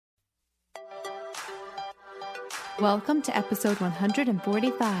Welcome to episode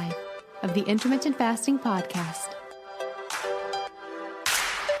 145 of the Intermittent Fasting Podcast.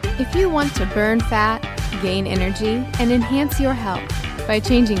 If you want to burn fat, gain energy, and enhance your health by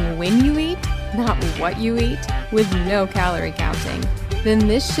changing when you eat, not what you eat, with no calorie counting, then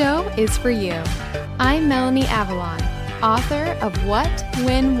this show is for you. I'm Melanie Avalon, author of What,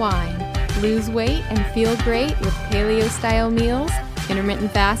 When, Wine, Lose Weight and Feel Great with Paleo-Style Meals,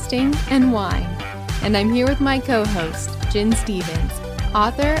 Intermittent Fasting, and Wine. And I'm here with my co-host, Jen Stevens,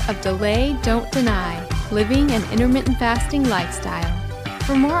 author of Delay, Don't Deny, Living an Intermittent Fasting Lifestyle.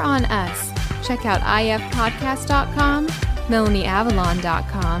 For more on us, check out ifpodcast.com,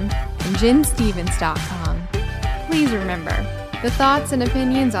 melanieavalon.com, and jenstevens.com. Please remember, the thoughts and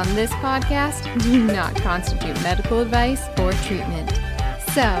opinions on this podcast do not constitute medical advice or treatment.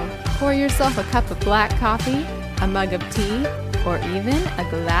 So, pour yourself a cup of black coffee, a mug of tea, or even a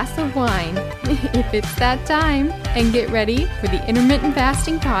glass of wine, if it's that time, and get ready for the Intermittent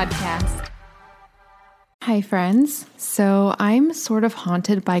Fasting Podcast. Hi friends, so I'm sort of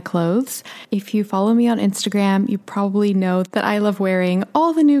haunted by clothes. If you follow me on Instagram, you probably know that I love wearing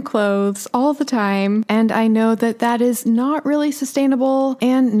all the new clothes all the time, and I know that that is not really sustainable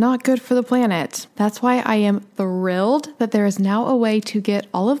and not good for the planet. That's why I am thrilled that there is now a way to get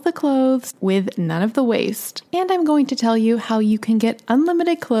all of the clothes with none of the waste. And I'm going to tell you how you can get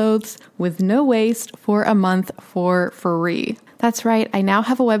unlimited clothes with no waste for a month for free. That's right, I now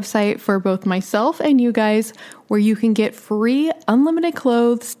have a website for both myself and you guys where you can get free unlimited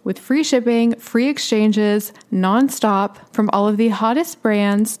clothes with free shipping, free exchanges, nonstop from all of the hottest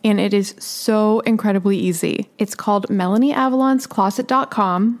brands, and it is so incredibly easy. It's called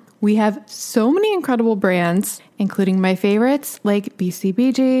MelanieAvalonsCloset.com. We have so many incredible brands, including my favorites like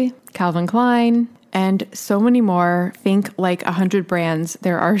BCBG, Calvin Klein, and so many more. Think like 100 brands.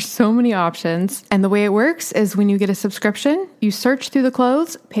 There are so many options. And the way it works is when you get a subscription, you search through the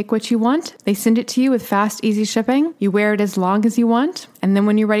clothes, pick what you want. They send it to you with fast, easy shipping. You wear it as long as you want. And then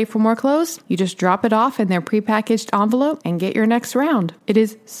when you're ready for more clothes, you just drop it off in their prepackaged envelope and get your next round. It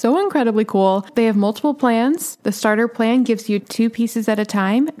is so incredibly cool. They have multiple plans. The starter plan gives you 2 pieces at a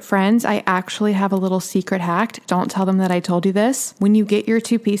time. Friends, I actually have a little secret hack. Don't tell them that I told you this. When you get your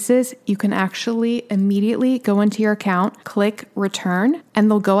 2 pieces, you can actually immediately go into your account, click return, and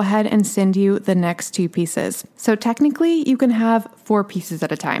they'll go ahead and send you the next 2 pieces. So technically, you can have 4 pieces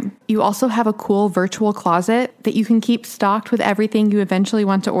at a time. You also have a cool virtual closet that you can keep stocked with everything you eventually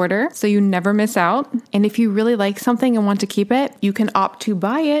want to order, so you never miss out. And if you really like something and want to keep it, you can opt to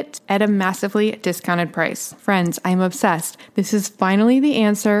buy it at a massively discounted price. Friends, I'm obsessed. This is finally the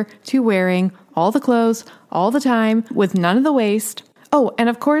answer to wearing all the clothes all the time with none of the waste. Oh, and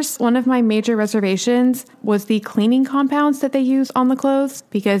of course, one of my major reservations was the cleaning compounds that they use on the clothes,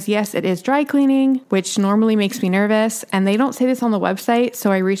 because yes, it is dry cleaning, which normally makes me nervous, and they don't say this on the website,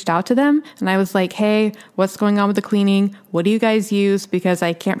 so I reached out to them, and I was like, hey, what's going on with the cleaning? What do you guys use? Because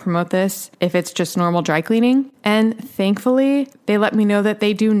I can't promote this if it's just normal dry cleaning. And thankfully, they let me know that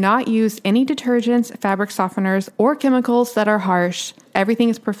they do not use any detergents, fabric softeners, or chemicals that are harsh. Everything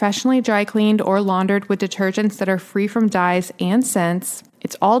is professionally dry cleaned or laundered with detergents that are free from dyes and scents.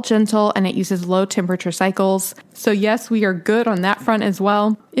 It's all gentle and it uses low temperature cycles. So yes, we are good on that front as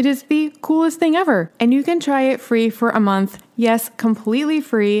well. It is the coolest thing ever. And you can try it free for a month. Yes, completely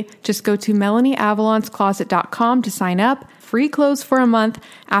free. Just go to MelanieAvalonsCloset.com to sign up. Free clothes for a month.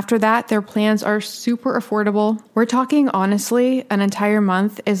 After that, their plans are super affordable. We're talking honestly, an entire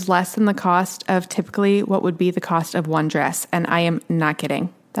month is less than the cost of typically what would be the cost of one dress. And I am not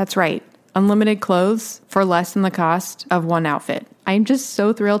kidding. That's right. Unlimited clothes for less than the cost of one outfit. I'm just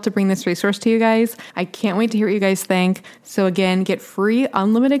so thrilled to bring this resource to you guys. I can't wait to hear what you guys think. So again, get free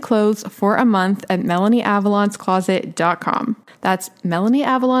unlimited clothes for a month at MelanieAvalonsCloset.com. That's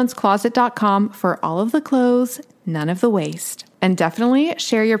MelanieAvalonsCloset.com for all of the clothes, none of the waste. And definitely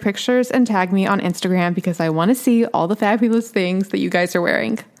share your pictures and tag me on Instagram because I want to see all the fabulous things that you guys are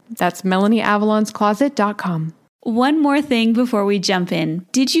wearing. That's MelanieAvalonsCloset.com. One more thing before we jump in.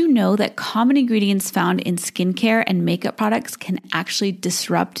 Did you know that common ingredients found in skincare and makeup products can actually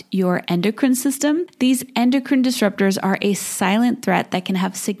disrupt your endocrine system? These endocrine disruptors are a silent threat that can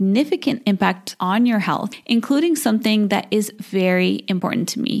have significant impact on your health, including something that is very important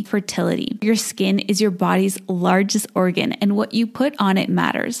to me, fertility. Your skin is your body's largest organ, and what you put on it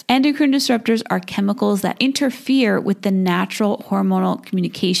matters. Endocrine disruptors are chemicals that interfere with the natural hormonal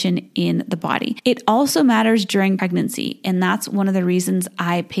communication in the body. It also matters during during pregnancy. And that's one of the reasons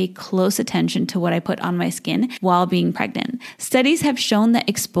I pay close attention to what I put on my skin while being pregnant. Studies have shown that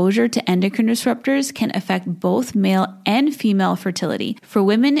exposure to endocrine disruptors can affect both male and female fertility. For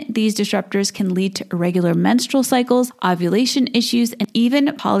women, these disruptors can lead to irregular menstrual cycles, ovulation issues, and even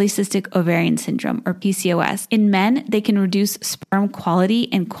polycystic ovarian syndrome, or PCOS. In men, they can reduce sperm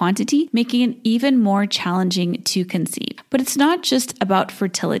quality and quantity, making it even more challenging to conceive. But it's not just about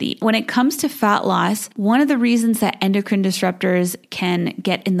fertility. When it comes to fat loss, one of the reasons that endocrine disruptors can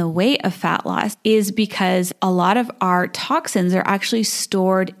get in the way of fat loss is because a lot of our toxins are actually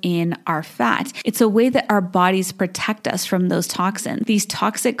stored in our fat. It's a way that our bodies protect us from those toxins. These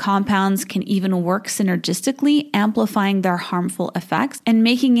toxic compounds can even work synergistically, amplifying their harmful effects and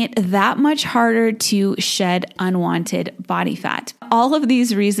making it that much harder to shed unwanted body fat. All of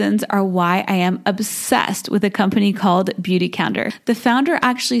these reasons are why I am obsessed with a company called Beautycounter. The founder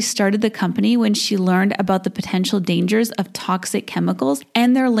actually started the company when she learned about the potential dangers of toxic chemicals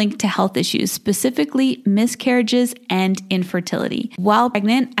and their link to health issues, specifically miscarriages and infertility. While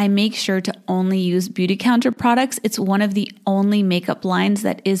pregnant, I make sure to only use Beautycounter products. It's one of the only makeup lines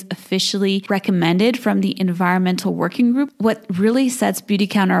that is officially recommended from the Environmental Working Group. What really sets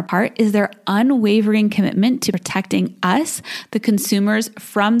Beautycounter apart is their unwavering commitment to protecting us, the consumers,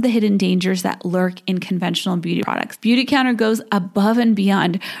 from the hidden dangers that lurk in conventional beauty products. Beautycounter goes above and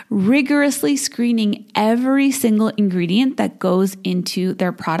beyond, rigorously screening every single ingredient that goes into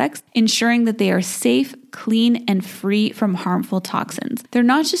their products, ensuring that they are safe, clean, and free from harmful toxins. They're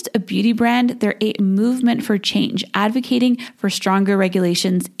not just a beauty brand, they're a movement for change, advocating for stronger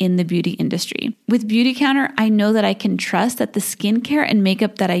regulations in the beauty industry. With Beautycounter, I know that I can trust that the skincare and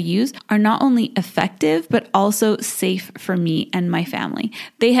makeup that I use are not only effective, but also safe for me and my family.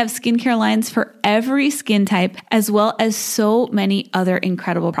 They have skincare lines for every skin type, as well as so many other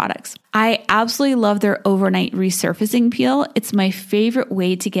incredible products. I absolutely love their overnight resurfacing peel. It's my favorite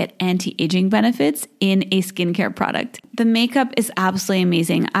way to get anti-aging benefits in a skincare product. The makeup is absolutely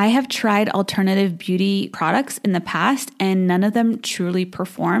amazing. I have tried alternative beauty products in the past and none of them truly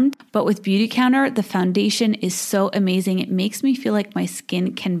performed. But with Beautycounter, the foundation is so amazing. It makes me feel like my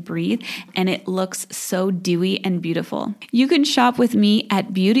skin can breathe and it looks so dewy and beautiful. You can shop with me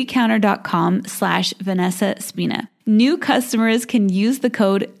at beautycounter.com/Vanessa Spina. New customers can use the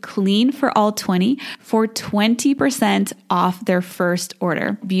code CLEANFORALL20 for 20% off their first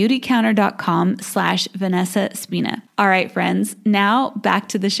order. Beautycounter.com/Vanessa Spina. All right, friends, now back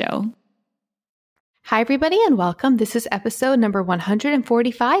to the show. Hi, everybody, and welcome. This is episode number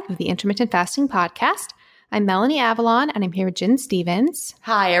 145 of the Intermittent Fasting Podcast. I'm Melanie Avalon, and I'm here with Jen Stevens.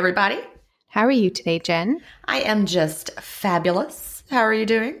 Hi, everybody. How are you today, Jen? I am just fabulous. How are you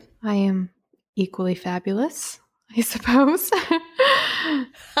doing? I am equally fabulous, I suppose.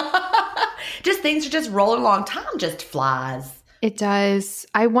 Just things are just rolling along. Time just flies. It does.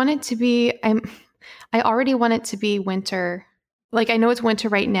 I already want it to be winter. Like, I know it's winter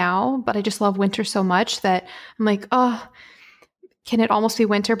right now, but I just love winter so much that I'm like, oh, can it almost be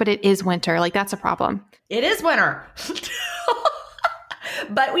winter? But it is winter. Like, that's a problem. It is winter.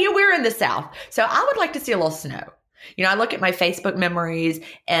 But we're in the South. So I would like to see a little snow. You know, I look at my Facebook memories,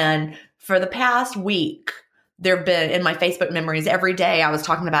 and for the past week, there have been in my Facebook memories every day, I was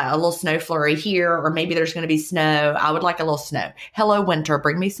talking about a little snow flurry here, or maybe there's going to be snow. I would like a little snow. Hello, winter.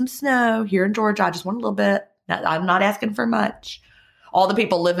 Bring me some snow here in Georgia. I just want a little bit. I'm not asking for much. All the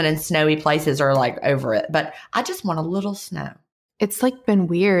people living in snowy places are like over it, but I just want a little snow. It's like been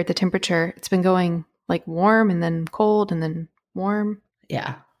weird. The temperature, it's been going like warm and then cold and then warm.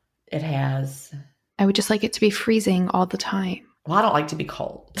 Yeah, it has. I would just like it to be freezing all the time. Well, I don't like to be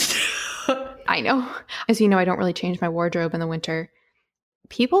cold. I know. As you know, I don't really change my wardrobe in the winter.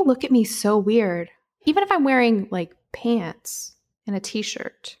 People look at me so weird, even if I'm wearing like pants and a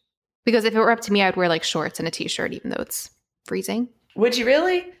t-shirt. Because if it were up to me, I'd wear like shorts and a t-shirt, even though it's freezing. Would you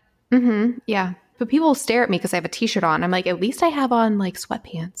really? Mm-hmm. Yeah. But people will stare at me because I have a t-shirt on. I'm like, at least I have on like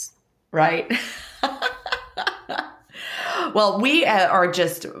sweatpants. Right. Well, we are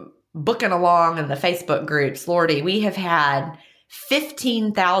just booking along in the Facebook groups. Lordy, we have had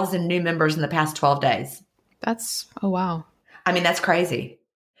 15,000 new members in the past 12 days. Oh, wow. I mean, that's crazy.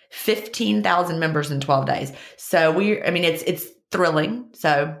 15,000 members in 12 days. So it's thrilling.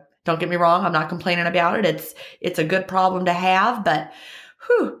 So don't get me wrong. I'm not complaining about it. It's a good problem to have, but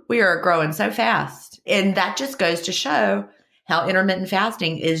we are growing so fast. And that just goes to show how intermittent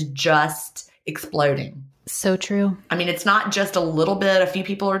fasting is just exploding. So true. I mean, it's not just a little bit, a few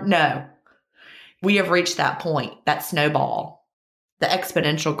people no. We have reached that point, that snowball. The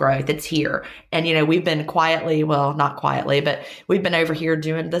exponential growth, it's here. And, you know, we've been not quietly, but we've been over here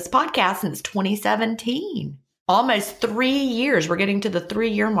doing this podcast since 2017. Almost 3 years. We're getting to the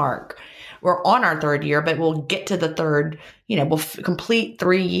 3-year mark. We're on our 3rd year, but we'll get to the 3rd, we'll complete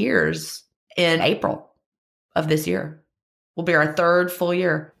 3 years in April of this year. Will be our 3rd full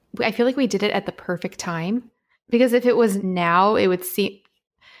year. I feel like we did it at the perfect time, because if it was now, it would seem,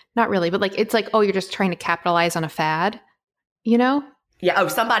 not really, but like, it's like, oh, you're just trying to capitalize on a fad, Yeah. Oh,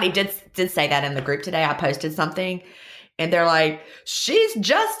 somebody did say that in the group today. I posted something and they're like, she's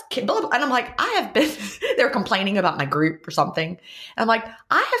just, and I'm like, they're complaining about my group or something. And I'm like,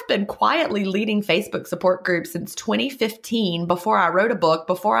 I have been quietly leading Facebook support groups since 2015, before I wrote a book,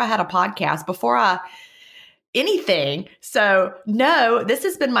 before I had a podcast, before anything. So no, this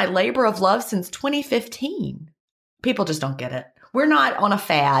has been my labor of love since 2015. People just don't get it. We're not on a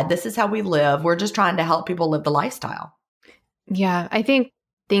fad. This is how we live. We're just trying to help people live the lifestyle. Yeah. I think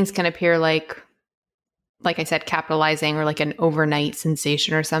things can appear like I said, capitalizing or like an overnight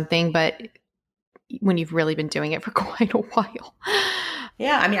sensation or something, but when you've really been doing it for quite a while.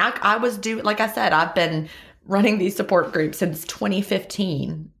 Yeah. I mean, I was like I said, I've been running these support groups since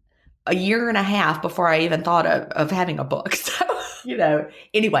 2015, a year and a half before I even thought of having a book. So,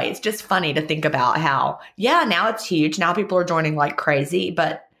 anyway, it's just funny to think about how, now it's huge. Now people are joining like crazy,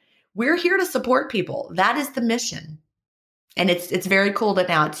 but we're here to support people. That is the mission. And it's very cool that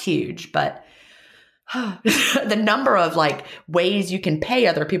now it's huge, but the number of like ways you can pay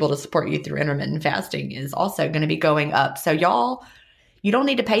other people to support you through intermittent fasting is also going to be going up. So y'all, you don't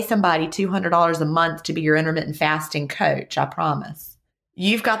need to pay somebody $200 a month to be your intermittent fasting coach. I promise.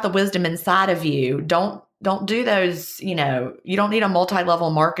 You've got the wisdom inside of you. Don't do those, you don't need a multi-level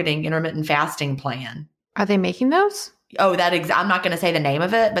marketing intermittent fasting plan. Are they making those? Oh, I'm not going to say the name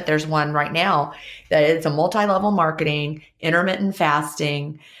of it, but there's one right now that it's a multi-level marketing, intermittent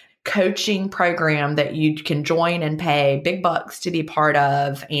fasting coaching program that you can join and pay big bucks to be part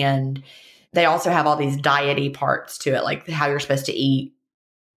of. And they also have all these diety parts to it, like how you're supposed to eat,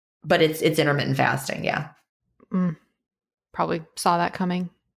 but it's intermittent fasting. Yeah. Probably saw that coming.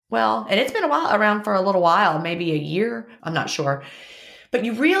 Well, and it's been around for a little while, maybe a year. I'm not sure, but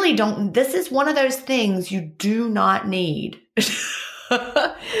you really don't. This is one of those things you do not need.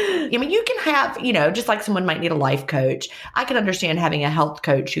 I mean, you can have, just like someone might need a life coach. I can understand having a health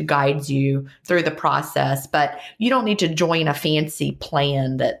coach who guides you through the process, but you don't need to join a fancy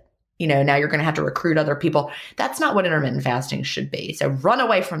plan that, now you're going to have to recruit other people. That's not what intermittent fasting should be. So run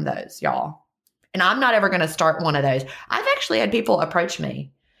away from those, y'all. And I'm not ever going to start one of those. I've actually had people approach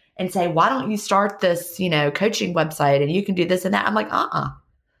me and say, why don't you start this, coaching website and you can do this and that. I'm like,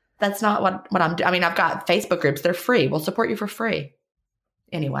 that's not what I'm doing. I mean, I've got Facebook groups. They're free. We'll support you for free.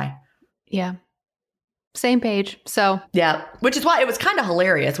 Anyway. Yeah. Same page. So. Yeah. Which is why it was kind of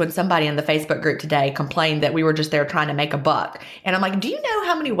hilarious when somebody in the Facebook group today complained that we were just there trying to make a buck. And I'm like, do you know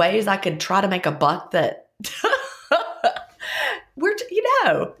how many ways I could try to make a buck that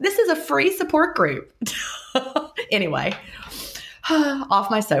this is a free support group. Anyway,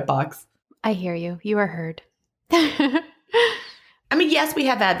 off my soapbox. I hear you. You are heard. I mean, yes, we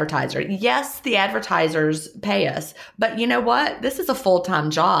have advertisers. Yes, the advertisers pay us. But you know what? This is a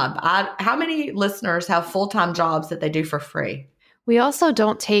full-time job. How many listeners have full-time jobs that they do for free? We also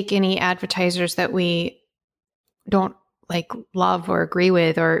don't take any advertisers that we don't love or agree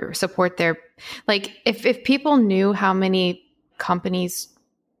with or support their, if people knew how many companies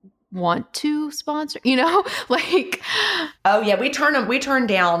want to sponsor, Oh yeah, we turn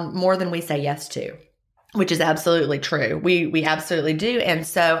down more than we say yes to. Which is absolutely true. We absolutely do. And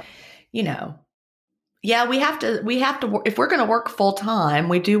so, we have to, if we're going to work full time,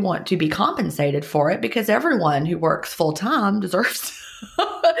 we do want to be compensated for it because everyone who works full time deserves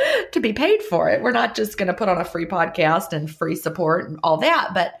to be paid for it. We're not just going to put on a free podcast and free support and all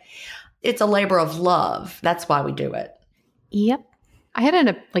that, but it's a labor of love. That's why we do it. Yep. I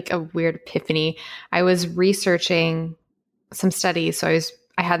had a weird epiphany. I was researching some studies. So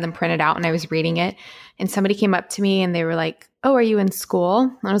I had them printed out and I was reading it. And somebody came up to me and they were like, oh, are you in school?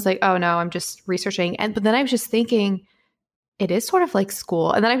 And I was like, oh, no, I'm just researching. But then I was just thinking, it is sort of like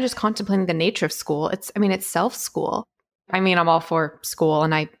school. And then I was just contemplating the nature of school. It's self-school. I mean, I'm all for school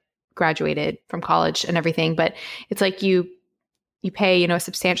and I graduated from college and everything. But it's like you pay, a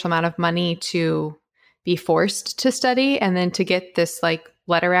substantial amount of money to be forced to study and then to get this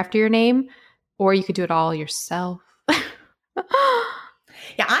letter after your name. Or you could do it all yourself.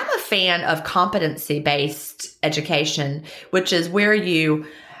 Yeah, I'm a fan of competency-based education, which is where you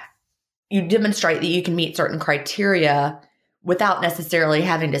demonstrate that you can meet certain criteria without necessarily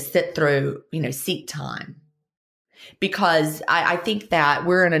having to sit through, seat time. Because I think that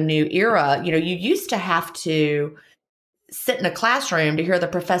we're in a new era. You used to have to sit in a classroom to hear the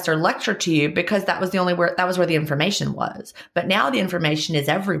professor lecture to you because that was where the information was. But now the information is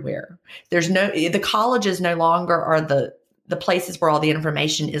everywhere. The colleges no longer are the places where all the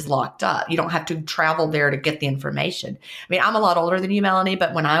information is locked up. You don't have to travel there to get the information. I mean, I'm a lot older than you, Melanie,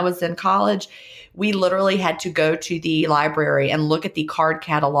 but when I was in college, we literally had to go to the library and look at the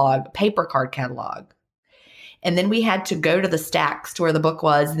paper card catalog. And then we had to go to the stacks to where the book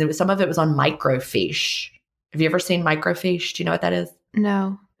was. And some of it was on microfiche. Have you ever seen microfiche? Do you know what that is?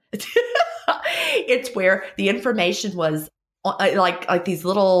 No. It's where the information was like these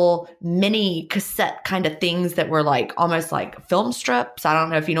little mini cassette kind of things that were like almost like film strips. I don't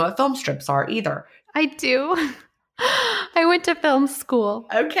know if you know what film strips are either. I do. I went to film school.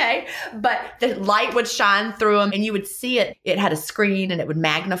 Okay. But the light would shine through them and you would see it. It had a screen and it would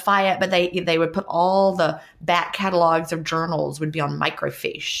magnify it, but they would put all the back catalogs of journals would be on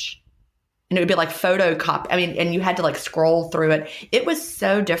microfiche. And it would be like photocopy. I mean, and you had to like scroll through it. It was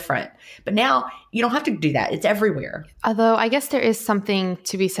so different. But now you don't have to do that. It's everywhere. Although I guess there is something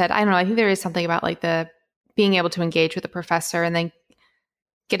to be said. I don't know. I think there is something about like the being able to engage with the professor and then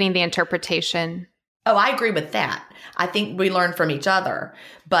getting the interpretation. Oh, I agree with that. I think we learn from each other.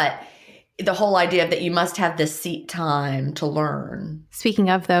 But the whole idea that you must have this seat time to learn. Speaking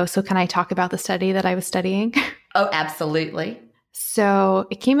of though, so can I talk about the study that I was studying? Oh, absolutely. So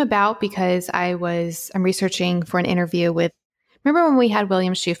it came about because I'm researching for an interview with, remember when we had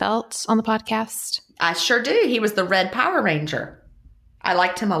William Shufelt on the podcast? I sure do. He was the Red Power Ranger. I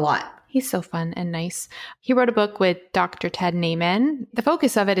liked him a lot. He's so fun and nice. He wrote a book with Dr. Ted Naiman. The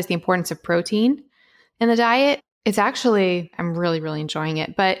focus of it is the importance of protein in the diet. It's actually, I'm really, really enjoying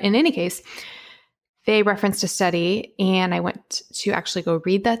it. But in any case, they referenced a study and I went to actually go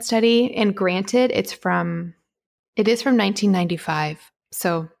read that study. And granted, it is from 1995.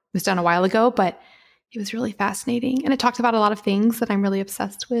 So it was done a while ago, but it was really fascinating. And it talked about a lot of things that I'm really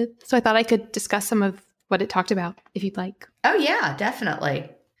obsessed with. So I thought I could discuss some of what it talked about if you'd like. Oh, yeah, definitely.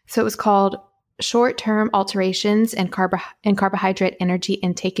 So it was called Short-Term Alterations in Carbohydrate Energy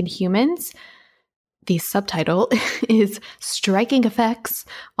Intake in Humans. The subtitle is Striking Effects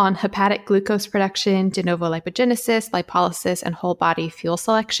on Hepatic Glucose Production, De Novo Lipogenesis, Lipolysis, and Whole Body Fuel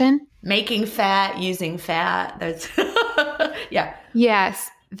Selection. Making fat, using fat. That's yeah.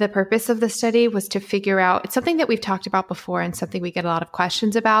 Yes. The purpose of the study was to figure out, it's something that we've talked about before and something we get a lot of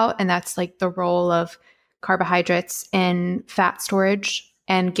questions about. And that's like the role of carbohydrates in fat storage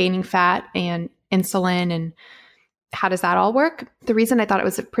and gaining fat and insulin and how does that all work? The reason I thought it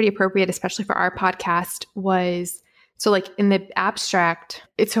was pretty appropriate, especially for our podcast, was so like in the abstract,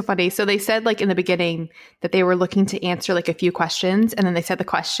 it's so funny. So they said like in the beginning that they were looking to answer like a few questions and then they said the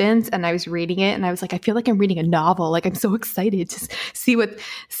questions and I was reading it and I was like, I feel like I'm reading a novel. Like I'm so excited to see what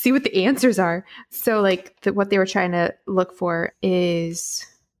the answers are. So like what they were trying to look for is,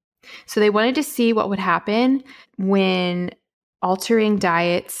 so they wanted to see what would happen when altering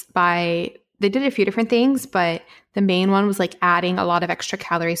diets by, they did a few different things, but the main one was like adding a lot of extra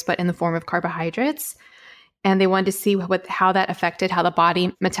calories, but in the form of carbohydrates. And they wanted to see how that affected how the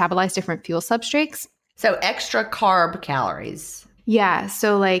body metabolized different fuel substrates. So extra carb calories. Yeah.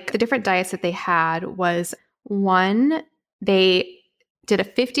 So like the different diets that they had was one, they did a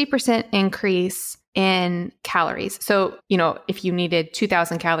 50% increase in calories. So, you know, if you needed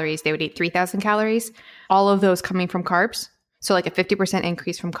 2,000 calories, they would eat 3,000 calories, all of those coming from carbs. So like a 50%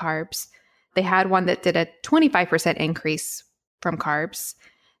 increase from carbs. They had one that did a 25% increase from carbs.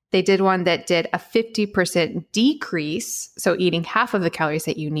 They did one that did a 50% decrease, so eating half of the calories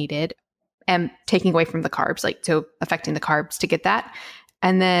that you needed and taking away from the carbs, like so affecting the carbs to get that.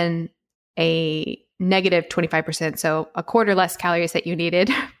 And then a negative 25%, so a quarter less calories that you needed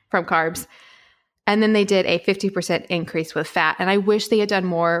from carbs. And then they did a 50% increase with fat. And I wish they had done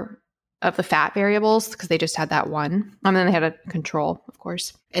more of the fat variables because they just had that one. And then they had a control, of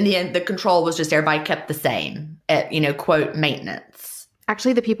course. In the end, the control was just everybody kept the same at, quote, maintenance.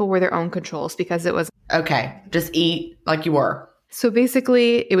 Actually, the people were their own controls because it was... Okay, just eat like you were. So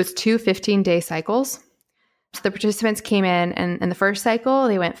basically, it was 2 15-day cycles. So the participants came in, and in the first cycle,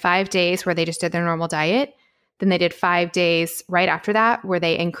 they went 5 days where they just did their normal diet. Then they did 5 days right after that where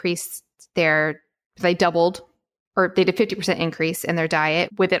they they doubled, or they did 50% increase in their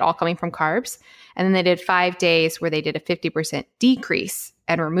diet with it all coming from carbs. And then they did 5 days where they did a 50% decrease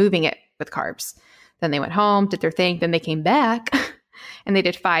and removing it with carbs. Then they went home, did their thing. Then they came back and they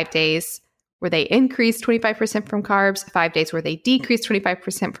did 5 days where they increased 25% from carbs, 5 days where they decreased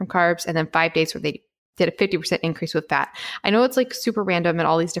 25% from carbs, and then 5 days where they did a 50% increase with fat. I know it's like super random and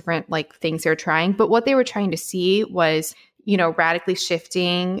all these different like things they're trying, but what they were trying to see was radically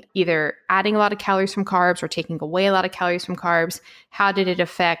shifting, either adding a lot of calories from carbs or taking away a lot of calories from carbs? How did it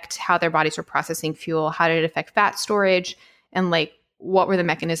affect how their bodies were processing fuel? How did it affect fat storage? And like, what were the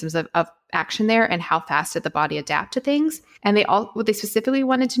mechanisms of action there, and how fast did the body adapt to things? And what they specifically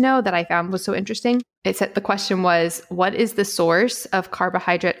wanted to know that I found was so interesting. It said the question was, what is the source of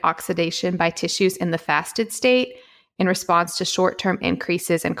carbohydrate oxidation by tissues in the fasted state in response to short-term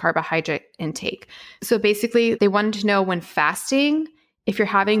increases in carbohydrate intake? So basically, they wanted to know when fasting, if you're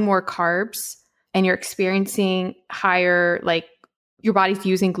having more carbs and you're experiencing higher, like, your body's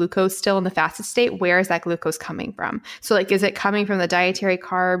using glucose still in the fasted state, where is that glucose coming from? So like, is it coming from the dietary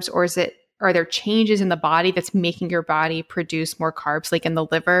carbs, or are there changes in the body that's making your body produce more carbs, like in the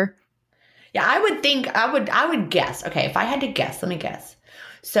liver? Yeah, I would guess. Okay, if I had to guess, let me guess.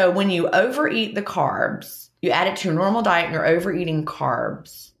 So when you overeat the carbs, you add it to your normal diet and you're overeating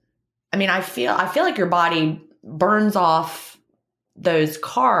carbs. I mean, I feel like your body burns off those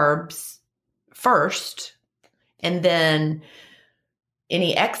carbs first, and then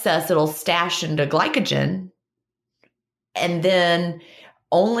any excess it'll stash into glycogen. And then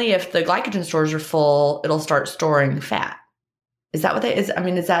only if the glycogen stores are full, it'll start storing fat. Is that what that is? I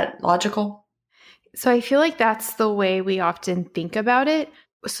mean, is that logical? So I feel like that's the way we often think about it.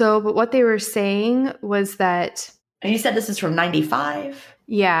 So, but what they were saying was that... And you said this is from 95?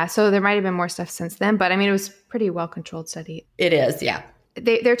 Yeah, so there might have been more stuff since then, but I mean, it was pretty well-controlled study. It is, yeah.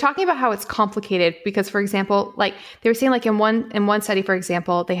 They're talking about how it's complicated because, for example, like they were saying, like in one study, for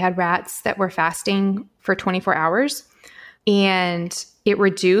example, they had rats that were fasting for 24 hours, and it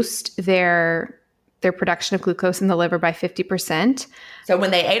reduced their production of glucose in the liver by 50%. So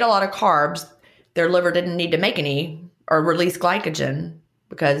when they ate a lot of carbs, their liver didn't need to make any or release glycogen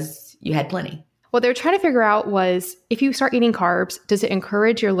because you had plenty. What they're trying to figure out was, if you start eating carbs, does it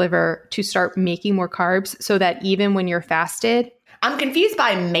encourage your liver to start making more carbs so that even when you're fasted... I'm confused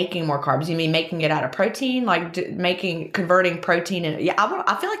by making more carbs. You mean making it out of protein? Like converting protein? Yeah,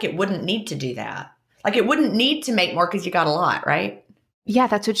 I feel like it wouldn't need to do that. Like it wouldn't need to make more because you got a lot, right? Yeah,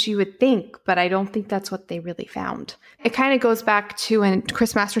 that's what you would think, but I don't think that's what they really found. It kind of goes back to when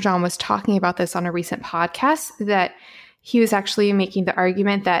Chris Masterjohn was talking about this on a recent podcast, that he was actually making the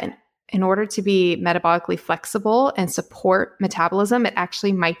argument that in order to be metabolically flexible and support metabolism, it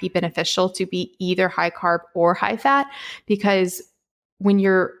actually might be beneficial to be either high carb or high fat, because when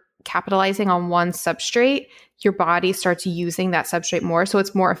you're capitalizing on one substrate, your body starts using that substrate more. So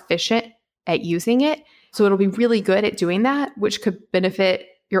it's more efficient at using it. So it'll be really good at doing that, which could benefit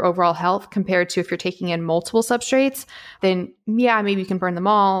your overall health compared to if you're taking in multiple substrates. Then yeah, maybe you can burn them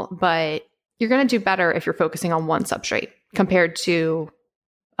all, but you're going to do better if you're focusing on one substrate compared to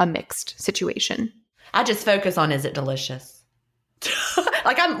a mixed situation. I just focus on, is it delicious?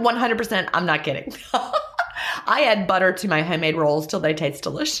 Like I'm not kidding. I add butter to my homemade rolls till they taste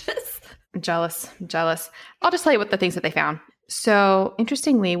delicious. I'm jealous. I'll just tell you what the things that they found. So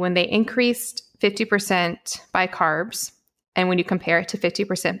interestingly, when they increased 50% by carbs, and when you compare it to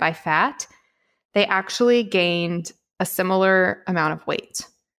 50% by fat, they actually gained a similar amount of weight.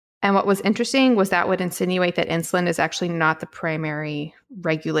 And what was interesting was that would insinuate that insulin is actually not the primary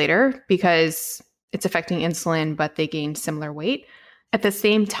regulator, because it's affecting insulin, but they gained similar weight. At the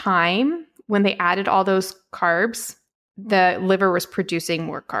same time, when they added all those carbs, the liver was producing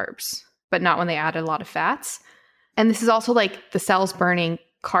more carbs, but not when they added a lot of fats. And this is also like the cells burning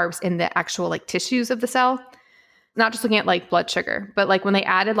carbs in the actual like tissues of the cell, not just looking at like blood sugar, but like when they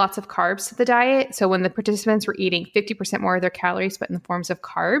added lots of carbs to the diet. So when the participants were eating 50% more of their calories, but in the forms of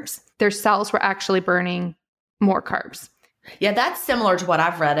carbs, their cells were actually burning more carbs. Yeah, that's similar to what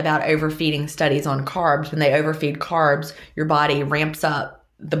I've read about overfeeding studies on carbs. When they overfeed carbs, your body ramps up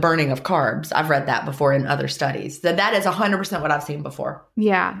the burning of carbs. I've read that before in other studies. That is 100% what I've seen before.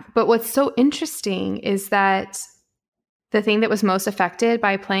 Yeah. But what's so interesting is that the thing that was most affected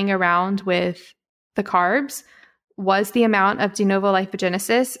by playing around with the carbs was the amount of de novo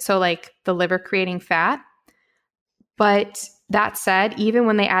lipogenesis, so like the liver creating fat. But that said, even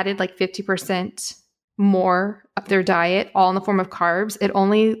when they added like 50% more of their diet, all in the form of carbs, it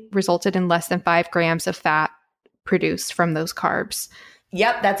only resulted in less than 5 grams of fat produced from those carbs.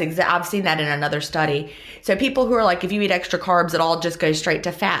 Yep, I've seen that in another study. So people who are like, if you eat extra carbs, it all just goes straight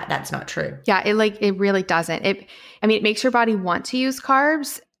to fat. That's not true. Yeah, it really doesn't. It makes your body want to use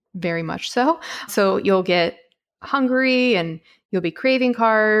carbs, very much so. So you'll get hungry and you'll be craving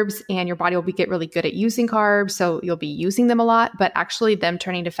carbs, and your body will get really good at using carbs. So you'll be using them a lot, but actually them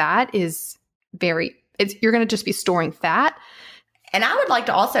turning to fat is you're going to just be storing fat. And I would like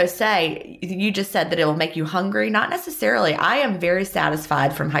to also say, you just said that it will make you hungry. Not necessarily. I am very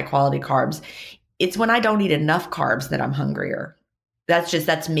satisfied from high quality carbs. It's when I don't eat enough carbs that I'm hungrier.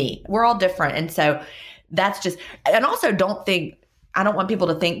 That's me. We're all different. And so and also I don't want people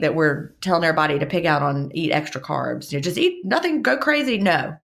to think that we're telling everybody to pick out on eat extra carbs. Just eat nothing, go crazy.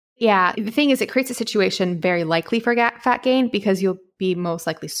 No. Yeah. The thing is, it creates a situation very likely for fat gain because you'll be most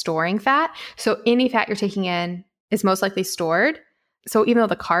likely storing fat. So any fat you're taking in is most likely stored. So even though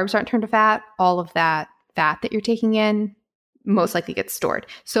the carbs aren't turned to fat, all of that fat that you're taking in most likely gets stored.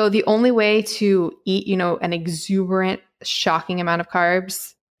 So the only way to eat, an exuberant, shocking amount of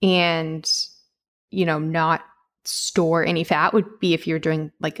carbs and, not store any fat would be if you're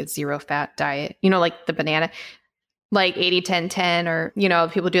doing like a 0 fat diet, like the banana, like 80-10-10, or,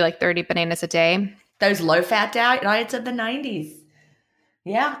 people do like 30 bananas a day. Those low fat diets of the 90s.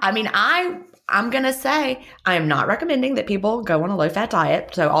 Yeah. I mean, I'm going to say I am not recommending that people go on a low fat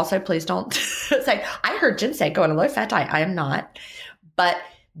diet. So also please don't say, I heard Jen say go on a low fat diet. I am not. But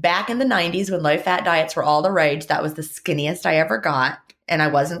back in the 90s when low fat diets were all the rage, that was the skinniest I ever got. And I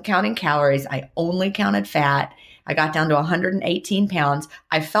wasn't counting calories. I only counted fat. I got down to 118 pounds.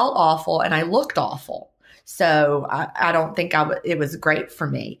 I felt awful and I looked awful. So I don't think it was great for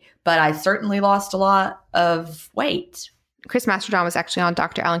me. But I certainly lost a lot of weight. Chris Masterjohn was actually on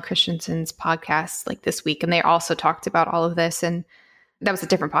Dr. Alan Christensen's podcast like this week, and they also talked about all of this. And that was a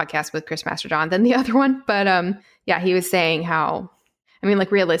different podcast with Chris Masterjohn than the other one. But yeah, he was saying how,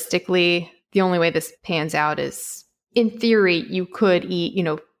 realistically, the only way this pans out is, in theory, you could eat,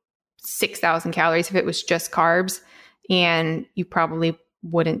 6,000 calories if it was just carbs, and you probably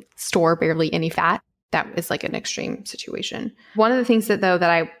wouldn't store barely any fat. That is like an extreme situation. One of the things that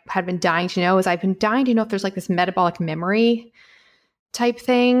I had been dying to know is I've been dying to know if there's like this metabolic memory type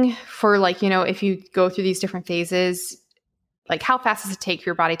thing for like, if you go through these different phases, like how fast does it take for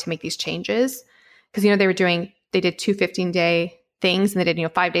your body to make these changes? Because, they did 2 15-day things and they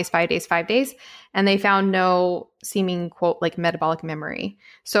did, 5 days, 5 days, 5 days. And they found no seeming, quote, like metabolic memory.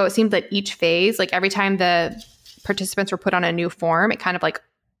 So it seemed that each phase, like every time the participants were put on a new form, it kind of like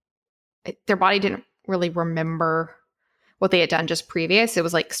their body didn't really remember what they had done just previous. It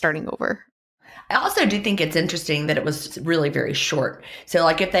was like starting over. I also do think it's interesting that it was really very short. So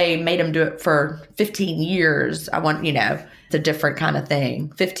like if they made them do it for 15 years, it's a different kind of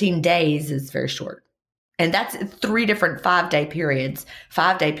thing. 15 days is very short. And that's 3 different 5-day periods.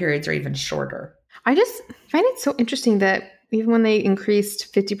 5-day periods are even shorter. I just find it so interesting that even when they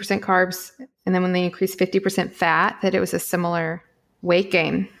increased 50% carbs and then when they increased 50% fat, that it was a similar weight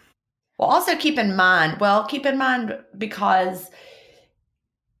gain. Well, also keep in mind because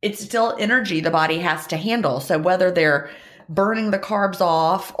it's still energy the body has to handle. So whether they're burning the carbs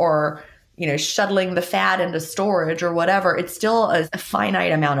off or, shuttling the fat into storage or whatever, it's still a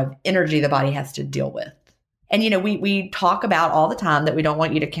finite amount of energy the body has to deal with. And, we talk about all the time that we don't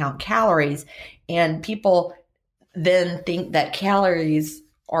want you to count calories, and people then think that calories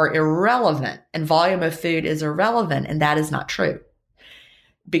are irrelevant and volume of food is irrelevant. And that is not true.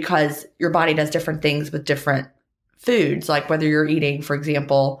 Because your body does different things with different foods, like whether you're eating, for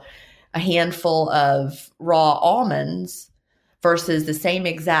example, a handful of raw almonds versus the same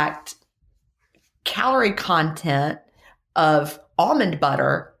exact calorie content of almond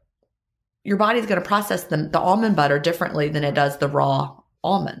butter, your body's going to process the almond butter differently than it does the raw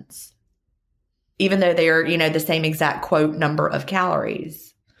almonds, even though they are, the same exact quote number of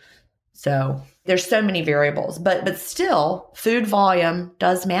calories. So there's so many variables, but still food volume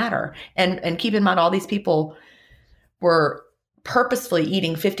does matter. And keep in mind, all these people were purposefully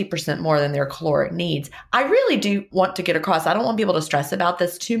eating 50% more than their caloric needs. I really do want to get across, I don't want people to stress about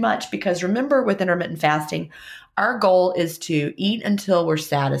this too much, because remember, with intermittent fasting, our goal is to eat until we're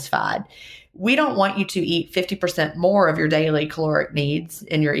satisfied. We don't want you to eat 50% more of your daily caloric needs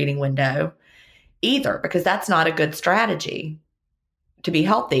in your eating window either, because that's not a good strategy. To be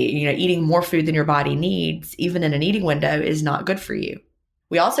healthy, eating more food than your body needs, even in an eating window, is not good for you.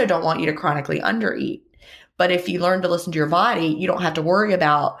 We also don't want you to chronically undereat. But if you learn to listen to your body, you don't have to worry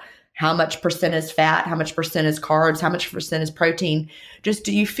about how much percent is fat, how much percent is carbs, how much percent is protein. Just,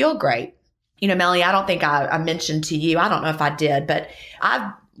 do you feel great? Melanie, I don't think I mentioned to you, I don't know if I did, but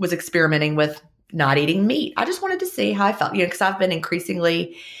I was experimenting with not eating meat. I just wanted to see how I felt, because I've been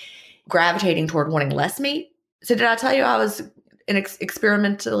increasingly gravitating toward wanting less meat. So did I tell you I was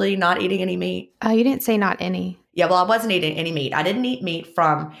experimentally not eating any meat? You didn't say not any. Yeah, well, I wasn't eating any meat. I didn't eat meat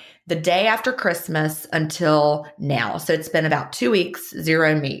from the day after Christmas until now. So it's been about 2 weeks,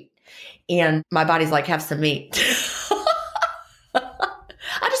 0 meat. And my body's like, have some meat.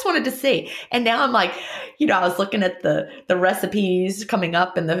 I just wanted to see. And now I'm like, I was looking at the recipes coming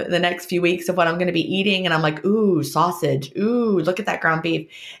up in the next few weeks of what I'm going to be eating. And I'm like, ooh, sausage. Ooh, look at that ground beef.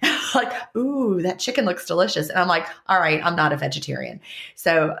 Like, ooh, that chicken looks delicious. And I'm like, all right, I'm not a vegetarian.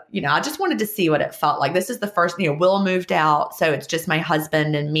 So, I just wanted to see what it felt like. This is the first, Will moved out. So it's just my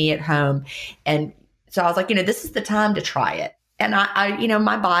husband and me at home. And so I was like, this is the time to try it. And I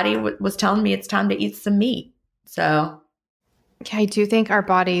my body was telling me it's time to eat some meat. So. Yeah, I do think our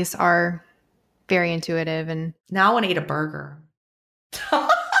bodies are very intuitive, and now I want to eat a burger.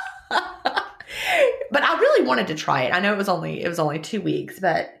 But I really wanted to try it. I know it was only 2 weeks,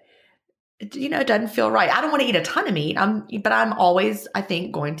 but it doesn't feel right. I don't want to eat a ton of meat. But I'm always, I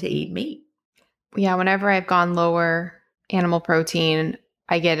think, going to eat meat. Yeah, whenever I've gone lower animal protein,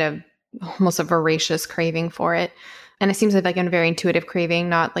 I get almost a voracious craving for it. And it seems like a very intuitive craving,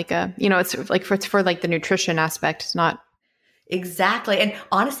 not like it's like for like the nutrition aspect. It's not. Exactly. And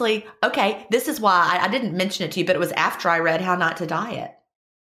honestly, okay, this is why I didn't mention it to you, but it was after I read How Not to Diet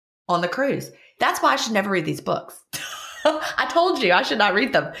on the cruise. That's why I should never read these books. I told you I should not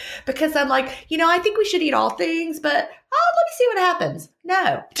read them because I'm like, I think we should eat all things, but let me see what happens.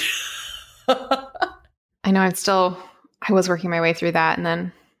 No. I know I was working my way through that and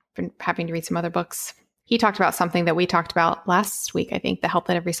then been having to read some other books. He talked about something that we talked about last week, I think, The Health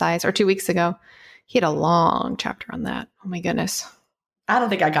at Every Size, or 2 weeks ago. He had a long chapter on that. Oh my goodness. I don't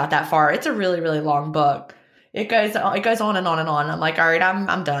think I got that far. It's a really, really long book. It goes on and on and on. I'm like, all right,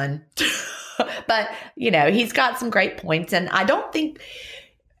 I'm done. But, he's got some great points. And I know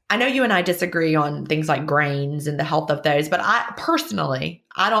you and I disagree on things like grains and the health of those. But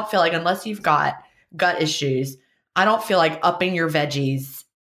I don't feel like unless you've got gut issues, I don't feel like upping your veggies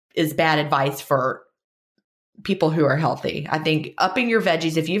is bad advice for people who are healthy. I think upping your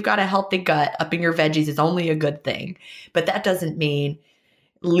veggies, if you've got a healthy gut, upping your veggies is only a good thing. But that doesn't mean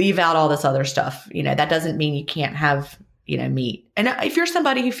leave out all this other stuff. That doesn't mean you can't have, meat. And if you're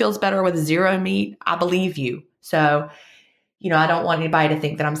somebody who feels better with zero meat, I believe you. So, I don't want anybody to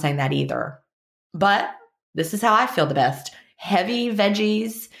think that I'm saying that either. But this is how I feel the best. Heavy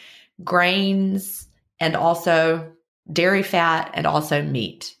veggies, grains, and also dairy fat, and also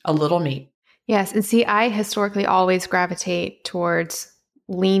meat, a little meat. Yes. And see, I historically always gravitate towards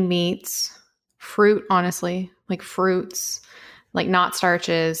lean meats, fruit, honestly, like fruits, like not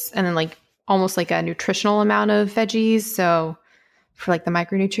starches, and then like almost like a nutritional amount of veggies. So for like the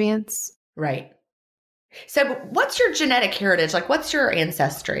micronutrients. Right. So what's your genetic heritage? Like what's your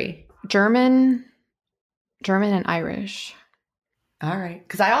ancestry? German and Irish. All right.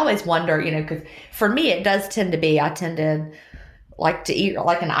 Because I always wonder, because for me, it does tend to be, I tend to like to eat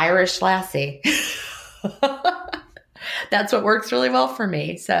like an Irish lassie. That's what works really well for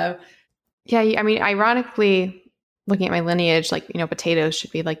me. So, yeah, I mean, ironically, looking at my lineage, like, potatoes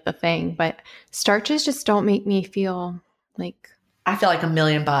should be like the thing, but starches just don't make me feel like. I feel like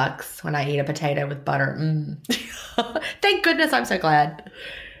 $1,000,000 when I eat a potato with butter. Thank goodness. I'm so glad.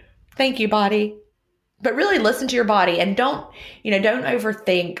 Thank you, body. But really listen to your body and don't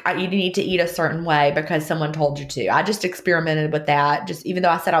overthink you need to eat a certain way because someone told you to. I just experimented with that. Just even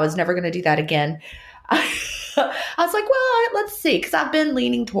though I said I was never going to do that again, I was like, well, let's see. Because I've been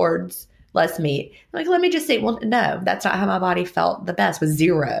leaning towards less meat. Like, let me just say, well, no, that's not how my body felt the best, was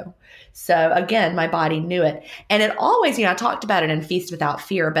zero. So again, my body knew it. And it always, I talked about it in Feast Without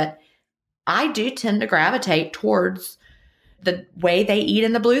Fear, but I do tend to gravitate towards the way they eat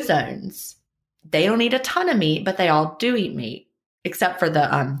in the blue zones. They don't eat a ton of meat, but they all do eat meat, except for the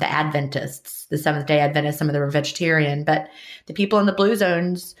Adventists, the Seventh-day Adventists. Some of them are vegetarian, but the people in the blue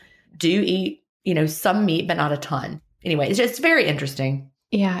zones do eat, some meat, but not a ton. Anyway, it's just very interesting.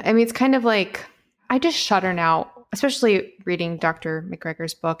 Yeah. I mean, it's kind of like, I just shudder now, especially reading Dr.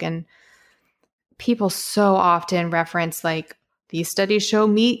 McGregor's book. And people so often reference like, these studies show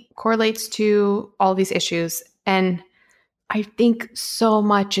meat correlates to all these issues. And I think so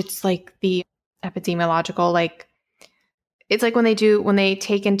much it's like the epidemiological, like it's like when they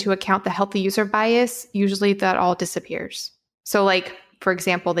take into account the healthy user bias, usually that all disappears. So like, for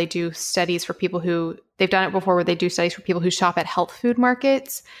example, they do studies for people they've done it before where they do studies for people who shop at health food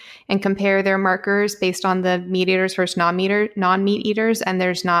markets and compare their markers based on the meat eaters versus non-meat eaters. And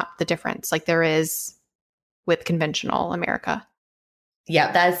there's not the difference like there is with conventional America.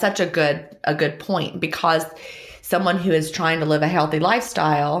 Yeah, that is such a good point because someone who is trying to live a healthy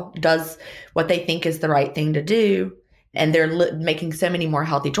lifestyle does what they think is the right thing to do. And they're making so many more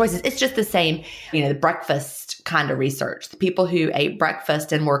healthy choices. It's just the same, the breakfast kind of research. The people who ate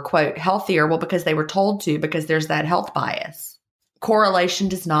breakfast and were, quote, healthier, well, because they were told to, because there's that health bias. Correlation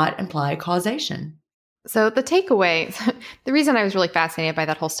does not imply causation. So the takeaway, the reason I was really fascinated by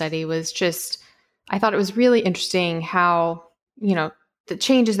that whole study was just I thought it was really interesting how, the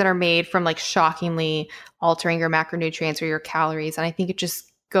changes that are made from like shockingly altering your macronutrients or your calories. And I think it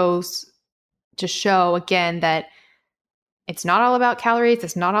just goes to show again that it's not all about calories.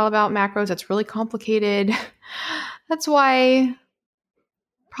 It's not all about macros. It's really complicated. That's why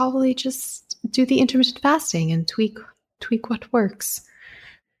probably just do the intermittent fasting and tweak what works.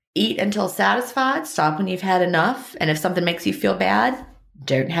 Eat until satisfied. Stop when you've had enough. And if something makes you feel bad,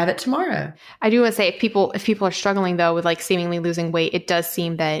 don't have it tomorrow. I do want to say if people are struggling though with like seemingly losing weight, it does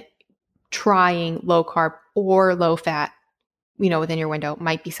seem that trying low carb or low fat, within your window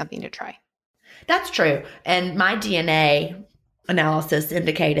might be something to try. That's true. And my DNA analysis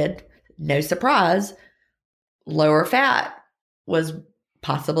indicated, no surprise, lower fat was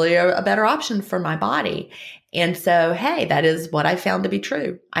possibly a better option for my body. And so, hey, that is what I found to be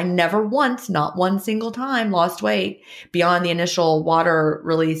true. I never once, not one single time, lost weight beyond the initial water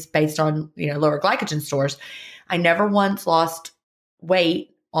release based on, lower glycogen stores. I never once lost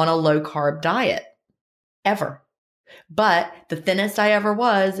weight on a low carb diet, ever. But the thinnest I ever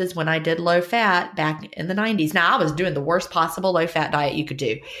was is when I did low fat back in the 90s. Now, I was doing the worst possible low fat diet you could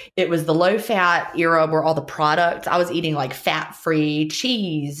do. It was the low fat era where all the products, I was eating like fat-free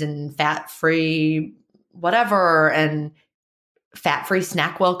cheese and fat-free whatever and fat-free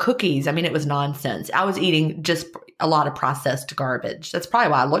Snackwell cookies. I mean, it was nonsense. I was eating just a lot of processed garbage. That's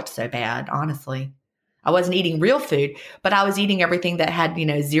probably why I looked so bad, honestly. I wasn't eating real food, but I was eating everything that had,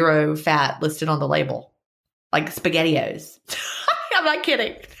 zero fat listed on the label. Like SpaghettiOs. I'm not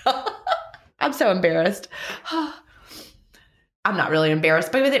kidding. I'm so embarrassed. I'm not really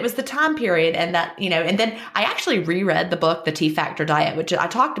embarrassed, but it was the time period and that, and then I actually reread the book, The T-Factor Diet, which I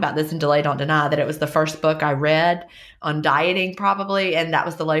talked about this in Delay Don't Deny, that it was the first book I read on dieting probably, and that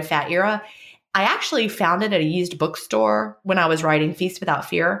was the low fat era. I actually found it at a used bookstore when I was writing Feast Without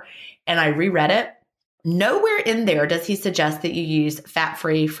Fear, and I reread it. Nowhere in there does he suggest that you use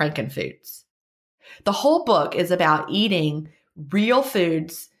fat-free frankenfoods. The whole book is about eating real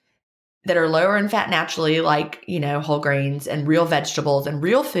foods that are lower in fat naturally, like, whole grains and real vegetables and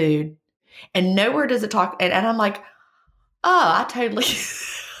real food. And nowhere does it talk. And I'm like, oh, I totally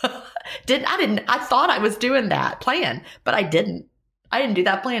I thought I was doing that plan, but I didn't. I didn't do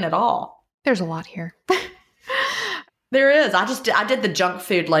that plan at all. There's a lot here. There is. I did the junk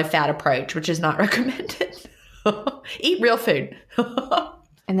food, low fat approach, which is not recommended. Eat real food.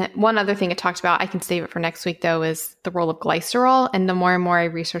 And then one other thing it talked about, I can save it for next week though, is the role of glycerol. And the more and more I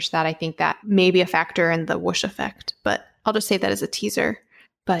research that, I think that may be a factor in the whoosh effect. But I'll just save that as a teaser.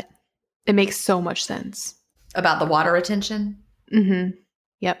 But it makes so much sense. About the water retention? Mm-hmm.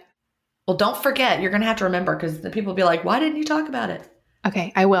 Yep. Well, don't forget. You're going to have to remember because the people will be like, why didn't you talk about it?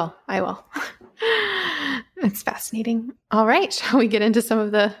 Okay, I will. It's fascinating. All right. Shall we get into some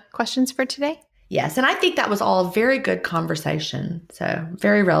of the questions for today? Yes, and I think that was all very good conversation. So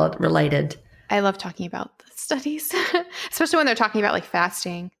very related. I love talking about the studies, especially when they're talking about like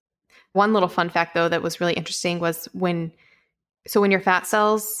fasting. One little fun fact though that was really interesting was when your fat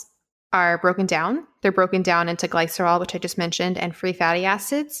cells are broken down, they're broken down into glycerol, which I just mentioned, and free fatty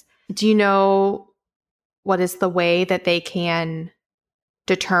acids. Do you know what is the way that they can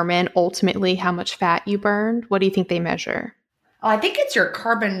determine ultimately how much fat you burned? What do you think they measure? Oh, I think it's your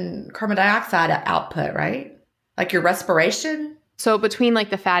carbon dioxide output, right? Like your respiration. So between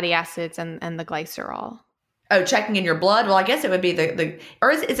like the fatty acids and the glycerol. Oh, checking in your blood. Well, I guess it would be or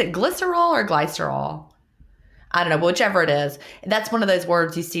is it glycerol or glycerol? I don't know, whichever it is. That's one of those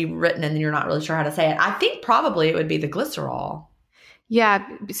words you see written and you're not really sure how to say it. I think probably it would be the glycerol. Yeah.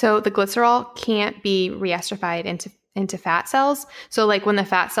 So the glycerol can't be reesterified into fat cells. So like when the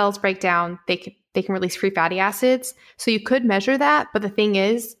fat cells break down, they can release free fatty acids. So you could measure that. But the thing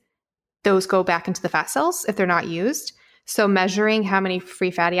is, those go back into the fat cells if they're not used. So measuring how many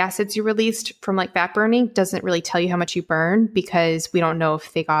free fatty acids you released from like fat burning doesn't really tell you how much you burned because we don't know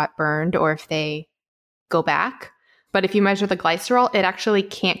if they got burned or if they go back. But if you measure the glycerol, it actually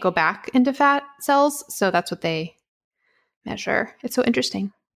can't go back into fat cells. So that's what they measure. It's so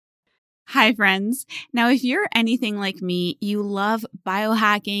interesting. Hi, friends. Now, if you're anything like me, you love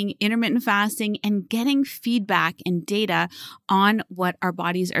biohacking, intermittent fasting, and getting feedback and data on what our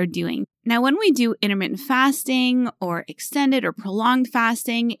bodies are doing. Now, when we do intermittent fasting or extended or prolonged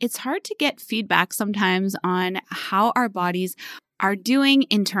fasting, it's hard to get feedback sometimes on how our bodies are doing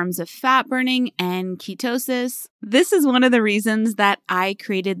in terms of fat burning and ketosis. This is one of the reasons that I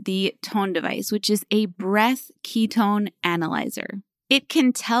created the Tone device, which is a breath ketone analyzer. It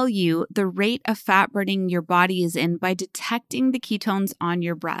can tell you the rate of fat burning your body is in by detecting the ketones on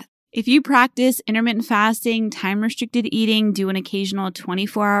your breath. If you practice intermittent fasting, time-restricted eating, do an occasional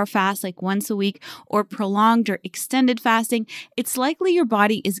 24-hour fast like once a week, or prolonged or extended fasting, it's likely your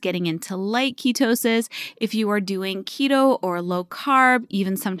body is getting into light ketosis. If you are doing keto or low carb,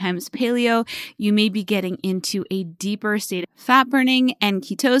 even sometimes paleo, you may be getting into a deeper state of fat burning and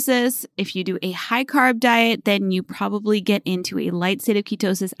ketosis. If you do a high carb diet, then you probably get into a light state of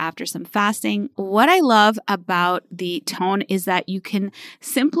ketosis after some fasting. What I love about the Tone is that you can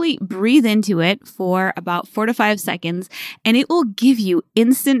simply breathe into it for about 4 to 5 seconds, and it will give you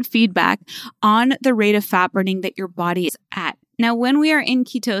instant feedback on the rate of fat burning that your body is at. Now, when we are in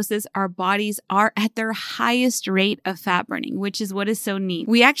ketosis, our bodies are at their highest rate of fat burning, which is what is so neat.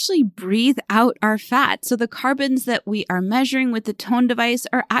 We actually breathe out our fat. So the carbons that we are measuring with the Tone device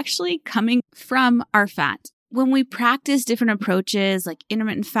are actually coming from our fat. When we practice different approaches like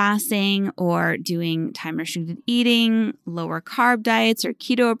intermittent fasting or doing time-restricted eating, lower carb diets, or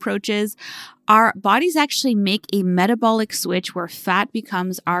keto approaches, our bodies actually make a metabolic switch where fat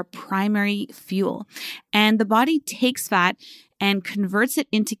becomes our primary fuel. And the body takes fat and converts it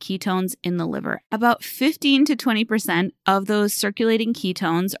into ketones in the liver. About 15 to 20% of those circulating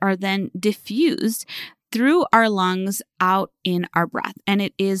ketones are then diffused through our lungs out in our breath. And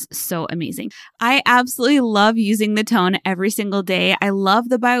it is so amazing. I absolutely love using the Tone every single day. I love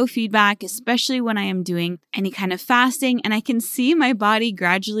the biofeedback, especially when I am doing any kind of fasting, and I can see my body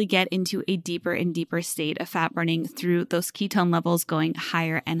gradually get into a deeper and deeper state of fat burning through those ketone levels going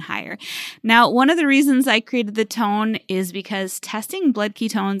higher and higher. Now, one of the reasons I created the Tone is because testing blood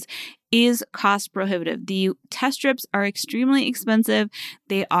ketones is cost prohibitive. The test strips are extremely expensive.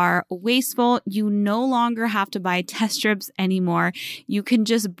 They are wasteful. You no longer have to buy test strips anymore. You can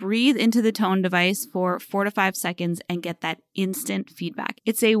just breathe into the Tone device for 4 to 5 seconds and get that instant feedback.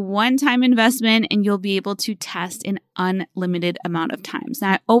 It's a one-time investment and you'll be able to test an unlimited amount of times.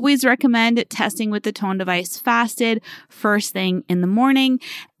 Now, I always recommend testing with the Tone device fasted first thing in the morning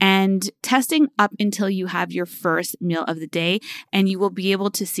and testing up until you have your first meal of the day, and you will be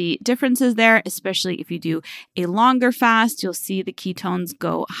able to see differences there, especially if you do a longer fast. You'll see the ketones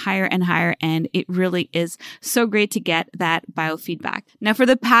go higher and higher, and it really is so great to get that biofeedback. Now, for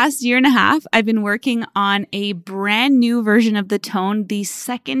the past year and a half, I've been working on a brand new version of the Tone, the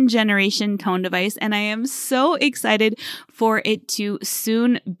 2nd generation Tone device, and I am so excited for it to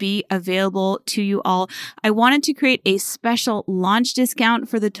soon be available to you all. I wanted to create a special launch discount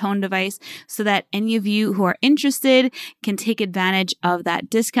for the Tone device so that any of you who are interested can take advantage of that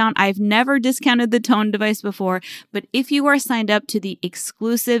discount. I've never discounted the Tone device before, but if you are signed up to the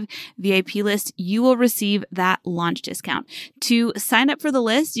exclusive VIP list, you will receive that launch discount. To sign up for the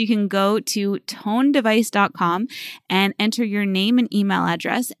list, you can go to tonedevice.com and enter your name and email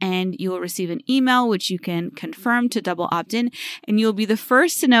address, and you will receive an email which you can confirm to double opt-in, and you'll be the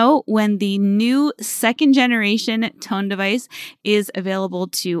first to know when the new 2nd generation Tone device is available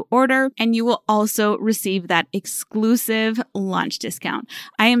to order, and you will also receive that exclusive launch discount.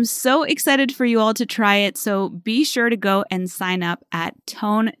 I am so excited for you all to try it, so be sure to go and sign up at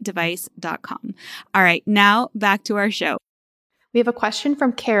tonedevice.com. All right, now back to our show. We have a question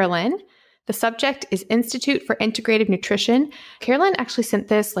from Carolyn. The subject is Institute for Integrative Nutrition. Carolyn actually sent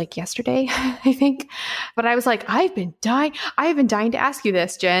this like yesterday, I think. But I was like, I've been dying to ask you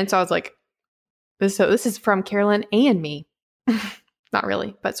this, Jen. So I was like, this is from Carolyn and me. Not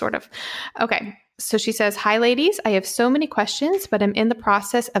really, but sort of. Okay. So she says, hi, ladies. I have so many questions, but I'm in the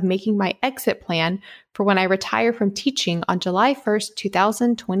process of making my exit plan for when I retire from teaching on July 1st,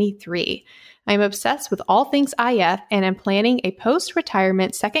 2023. I'm obsessed with all things IF and am planning a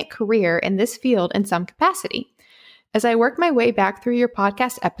post-retirement second career in this field in some capacity. As I worked my way back through your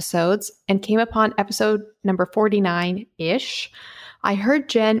podcast episodes and came upon episode number 49-ish, I heard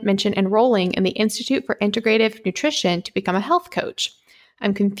Jen mention enrolling in the Institute for Integrative Nutrition to become a health coach.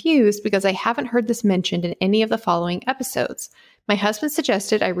 I'm confused because I haven't heard this mentioned in any of the following episodes. My husband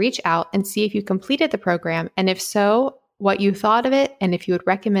suggested I reach out and see if you completed the program, and if so, what you thought of it and if you would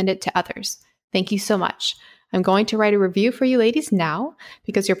recommend it to others. Thank you so much. I'm going to write a review for you ladies now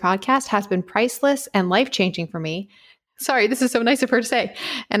because your podcast has been priceless and life-changing for me. Sorry, this is so nice of her to say.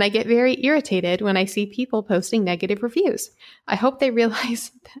 And I get very irritated when I see people posting negative reviews. I hope they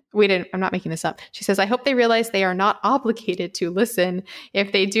realize, I'm not making this up. She says, I hope they realize they are not obligated to listen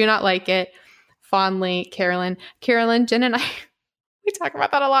if they do not like it. Fondly, Carolyn. Carolyn, Jen and I, we talk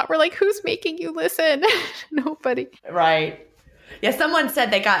about that a lot. We're like, who's making you listen? Nobody. Right. Yeah, someone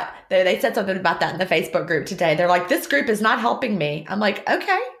said they said something about that in the Facebook group today. They're like, this group is not helping me. I'm like,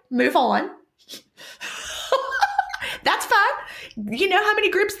 okay, move on. That's fine. You know how many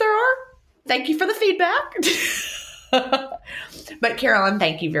groups there are? Thank you for the feedback. But Carolyn,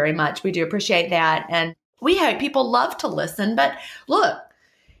 thank you very much. We do appreciate that. And we hope people love to listen. But look,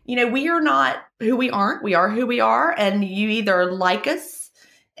 we are not who we aren't. We are who we are. And you either like us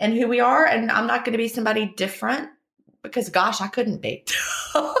and who we are. And I'm not going to be somebody different because, gosh, I couldn't be.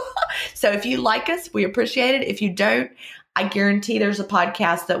 So if you like us, we appreciate it. If you don't, I guarantee there's a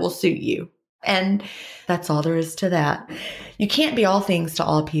podcast that will suit you. And that's all there is to that. You can't be all things to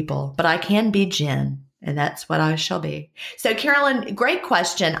all people, but I can be Jen. And that's what I shall be. So Carolyn, great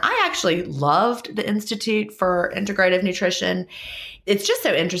question. I actually loved the Institute for Integrative Nutrition. It's just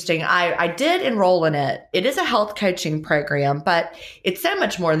so interesting. I did enroll in it. It is a health coaching program, but it's so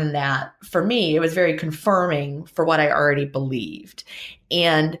much more than that. For me, it was very confirming for what I already believed.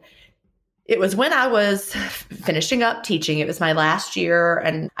 And it was when I was finishing up teaching. It was my last year,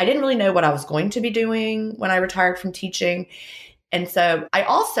 and I didn't really know what I was going to be doing when I retired from teaching. And so I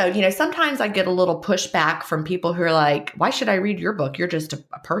also, sometimes I get a little pushback from people who are like, why should I read your book? You're just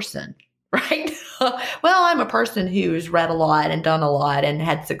a person, right? Well, I'm a person who's read a lot and done a lot and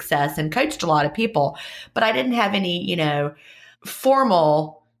had success and coached a lot of people, but I didn't have any,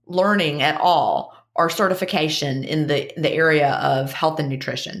 formal learning at all or certification in the area of health and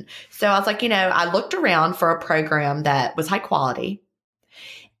nutrition. So I was like, I looked around for a program that was high quality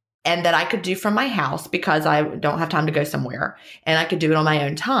and that I could do from my house because I don't have time to go somewhere, and I could do it on my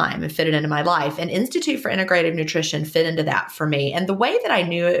own time and fit it into my life. And Institute for Integrative Nutrition fit into that for me. And the way that I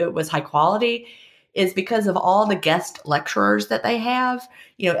knew it was high quality is because of all the guest lecturers that they have.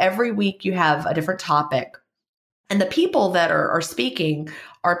 Every week you have a different topic. And the people that are speaking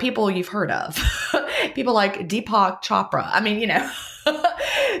are people you've heard of. People like Deepak Chopra. I mean,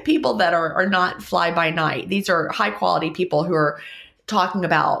 people that are not fly by night. These are high quality people who are talking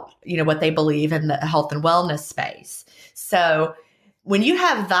about, what they believe in the health and wellness space. So when you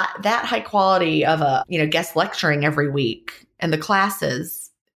have that high quality of a guest lecturing every week and the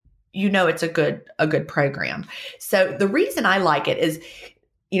classes, it's a good program. So the reason I like it is,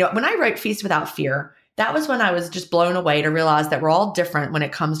 when I wrote Feast Without Fear, that was when I was just blown away to realize that we're all different when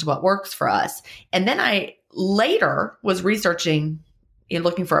it comes to what works for us. And then I later was researching,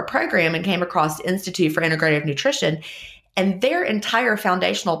 looking for a program, and came across Institute for Integrative Nutrition. And their entire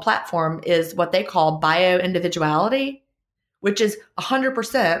foundational platform is what they call bioindividuality, which is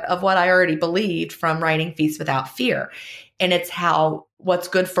 100% of what I already believed from writing Feast Without Fear. And it's how what's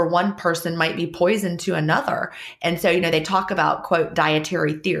good for one person might be poison to another. And so, they talk about, quote,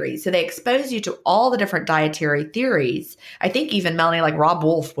 dietary theories. So they expose you to all the different dietary theories. I think even Melanie, like Rob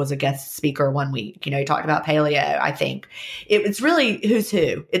Wolf was a guest speaker one week. He talked about paleo, I think. It's really who's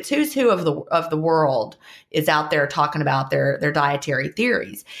who. It's who's who of the world is out there talking about their dietary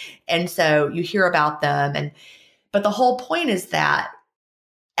theories. And so you hear about them. But the whole point is that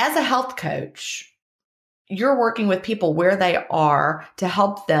as a health coach, you're working with people where they are to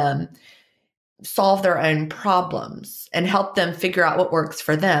help them solve their own problems and help them figure out what works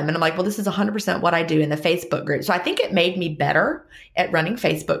for them. And I'm like, well, this is 100% what I do in the Facebook group. So I think it made me better at running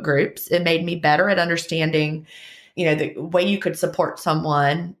Facebook groups. It made me better at understanding, the way you could support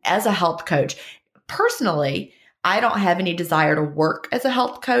someone as a health coach. Personally, I don't have any desire to work as a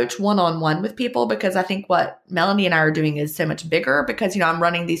health coach one-on-one with people, because I think what Melanie and I are doing is so much bigger, because, I'm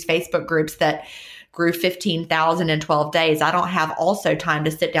running these Facebook groups that grew 15,000 in 12 days. I don't have also time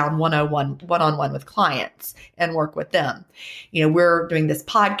to sit down one-on-one with clients and work with them. We're doing this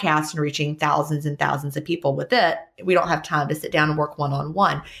podcast and reaching thousands and thousands of people with it. We don't have time to sit down and work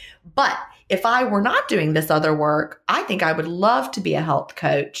one-on-one. But if I were not doing this other work, I think I would love to be a health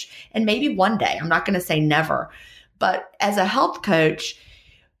coach. And maybe one day, I'm not going to say never, but as a health coach,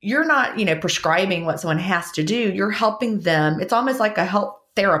 you're not, prescribing what someone has to do. You're helping them. It's almost like a health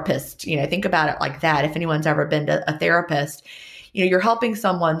therapist, think about it like that. If anyone's ever been to a therapist, you're helping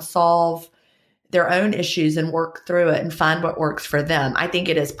someone solve their own issues and work through it and find what works for them. I think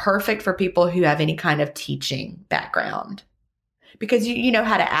it is perfect for people who have any kind of teaching background, because you know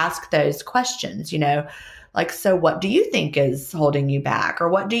how to ask those questions, like, so what do you think is holding you back? Or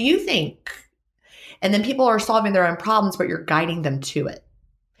what do you think? And then people are solving their own problems, but you're guiding them to it.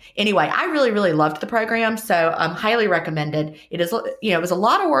 Anyway, I really, really loved the program. So highly recommended. It is, it was a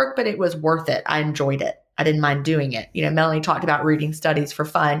lot of work, but it was worth it. I enjoyed it. I didn't mind doing it. Melanie talked about reading studies for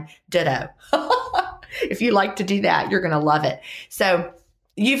fun. Ditto. If you like to do that, you're going to love it. So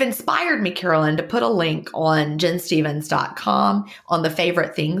you've inspired me, Carolyn, to put a link on jenstevens.com on the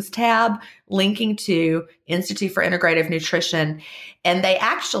favorite things tab, linking to Institute for Integrative Nutrition. And they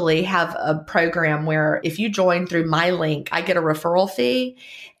actually have a program where if you join through my link, I get a referral fee.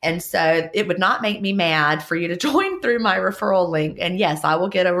 And so it would not make me mad for you to join through my referral link. And yes, I will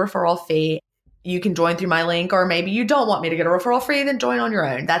get a referral fee. you can join through my link, or maybe you don't want me to get a referral free, then join on your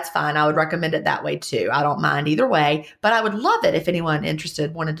own. That's fine. I would recommend it that way too. I don't mind either way, but I would love it if anyone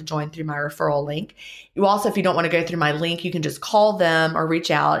interested wanted to join through my referral link. You also, if you don't want to go through my link, you can just call them or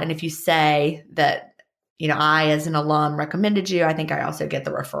reach out. And if you say that, I, as an alum, recommended you, I think I also get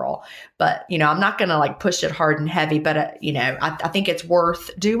the referral. But, I'm not going to like push it hard and heavy, but, I think it's worth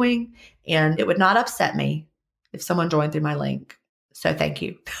doing, and it would not upset me if someone joined through my link. So thank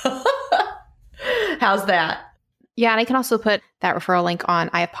you. How's that? Yeah. And I can also put that referral link on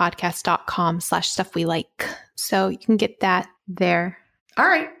ihavepodcast.com/stuffwelike. So you can get that there. All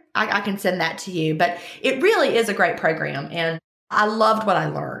right. I can send that to you, but it really is a great program. And I loved what I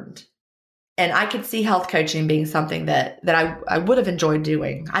learned. And I could see health coaching being something that I would have enjoyed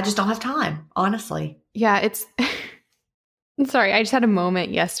doing. I just don't have time, honestly. Yeah, I'm sorry. I just had a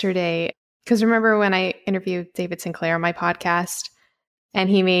moment yesterday because remember when I interviewed David Sinclair on my podcast, and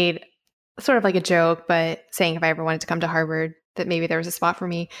he made sort of like a joke, but saying if I ever wanted to come to Harvard, that maybe there was a spot for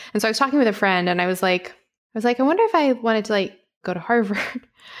me. And so I was talking with a friend, and I was like, I wonder if I wanted to like go to Harvard.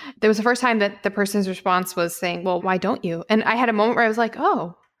 That was the first time that the person's response was saying, well, why don't you? And I had a moment where I was like,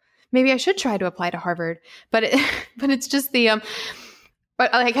 oh, maybe I should try to apply to Harvard. But it's just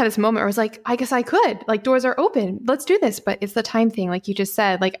but I had this moment where I was like, I guess I could. Like, doors are open. Let's do this. But it's the time thing, like you just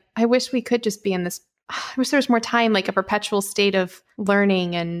said. Like, I wish we could just be in this. I wish there was more time, like a perpetual state of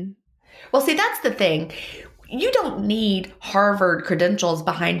learning. And well, see, that's the thing. You don't need Harvard credentials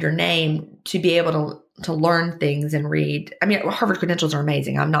behind your name to be able to learn things and read. I mean, Harvard credentials are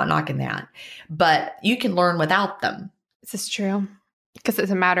amazing. I'm not knocking that. But you can learn without them. This is true. Because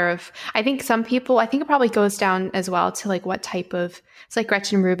it's a matter of, I think it probably goes down as well to like what type of, it's like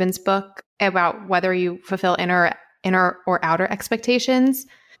Gretchen Rubin's book about whether you fulfill inner or outer expectations.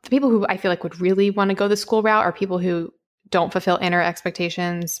 The people who I feel like would really want to go the school route are people who don't fulfill inner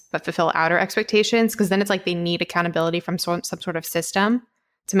expectations, but fulfill outer expectations. Because then it's like they need accountability from some sort of system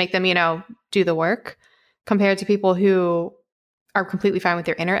to make them, do the work, compared to people who are completely fine with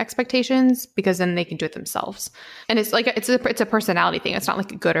their inner expectations, because then they can do it themselves. And it's like, it's a personality thing. It's not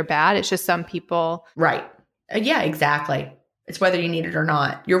like good or bad. It's just some people. Right. Yeah, exactly. It's whether you need it or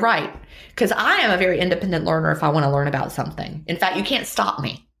not. You're right. Because I am a very independent learner if I want to learn about something. In fact, you can't stop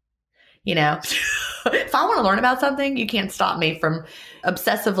me. If I want to learn about something, you can't stop me from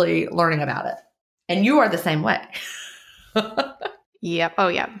obsessively learning about it. And you are the same way. Yep. Oh,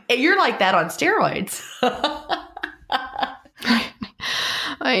 yeah. You're like that on steroids.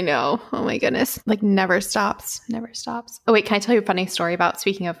 I know. Oh my goodness. Like never stops. Oh wait, can I tell you a funny story about,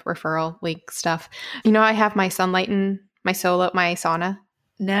 speaking of referral link stuff? I have my Sunlighten, my sauna.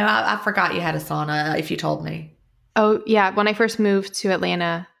 No, I forgot you had a sauna if you told me. Oh yeah. When I first moved to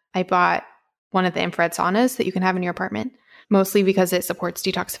Atlanta, I bought one of the infrared saunas that you can have in your apartment, mostly because it supports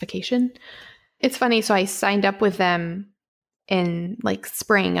detoxification. It's funny. So I signed up with them in like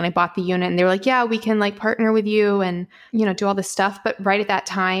spring, and I bought the unit, and they were like, yeah, we can like partner with you and, do all this stuff. But right at that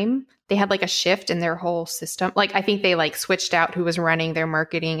time, they had like a shift in their whole system. Like, I think they like switched out who was running their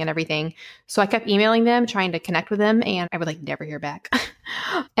marketing and everything. So I kept emailing them, trying to connect with them, and I would like never hear back.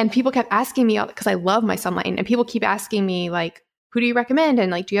 And people kept asking me, because I love my Sunlighten, and people keep asking me like, who do you recommend?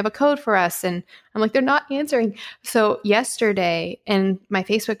 And like, do you have a code for us? And I'm like, they're not answering. So yesterday in my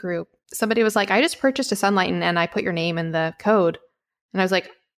Facebook group, somebody was like, I just purchased a Sunlighten and I put your name in the code. And I was like,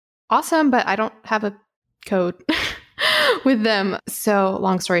 awesome, but I don't have a code with them. So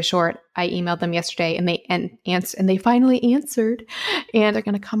long story short, I emailed them yesterday, and they finally answered, and they're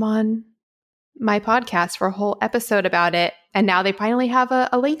going to come on my podcast for a whole episode about it. And now they finally have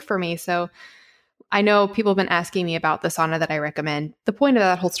a link for me. So I know people have been asking me about the sauna that I recommend. The point of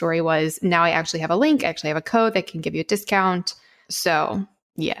that whole story was now I actually have a link. I actually have a code that can give you a discount. So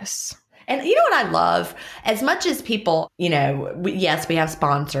yes. And you know what I love? As much as people, yes, we have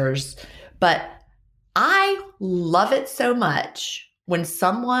sponsors, but I love it so much when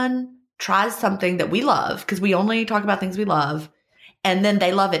someone tries something that we love, because we only talk about things we love, and then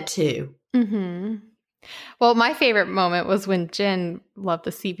they love it too. Mm-hmm. Well, my favorite moment was when Jen loved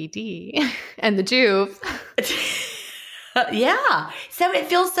the CBD and the juice. Yeah. So it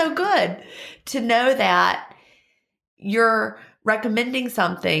feels so good to know that you're recommending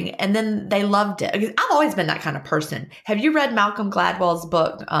something and then they loved it. I've always been that kind of person. Have you read Malcolm Gladwell's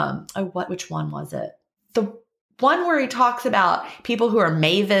book? Which one was it? The one where he talks about people who are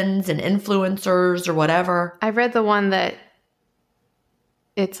mavens and influencers or whatever. I've read the one that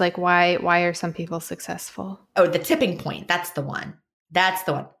it's like, why are some people successful? Oh, The Tipping Point. That's the one.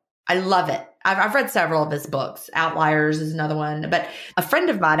 I love it. I've read several of his books. Outliers is another one. But a friend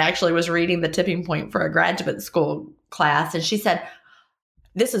of mine actually was reading The Tipping Point for a graduate school class. And she said,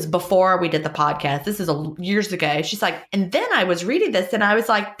 This is before we did the podcast. This is years ago. She's like, and then I was reading this and I was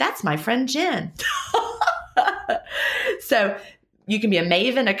like, that's my friend Jen. So you can be a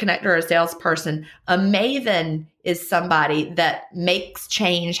maven, a connector, or a salesperson. A maven is somebody that makes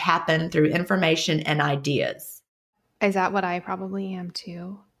change happen through information and ideas. Is that what I probably am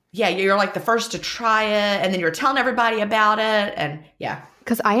too? Yeah, you're like the first to try it, and then you're telling everybody about it. And yeah.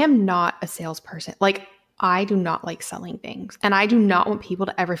 Because I am not a salesperson. Like, I do not like selling things. And I do not want people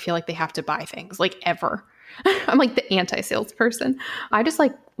to ever feel like they have to buy things, like ever. I'm like the anti-salesperson. I just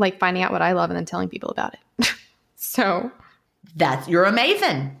like finding out what I love and then telling people about it. So you're a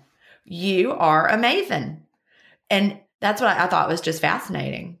maven. You are a maven. And that's what I thought was just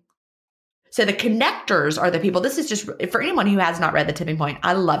fascinating. So the connectors are the people. This is just for anyone who has not read The Tipping Point.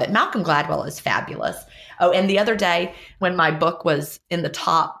 I love it. Malcolm Gladwell is fabulous. Oh, and the other day when my book was in the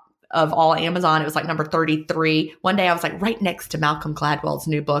top of all Amazon, it was like number 33. One day I was like right next to Malcolm Gladwell's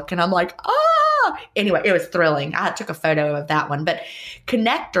new book. And I'm like, anyway, it was thrilling. I took a photo of that one. But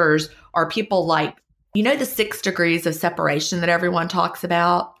connectors are people like, the 6 degrees of separation that everyone talks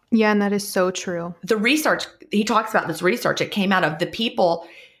about? Yeah, and that is so true. The research, he talks about this research. It came out of the people,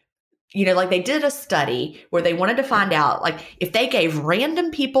 like they did a study where they wanted to find out, like if they gave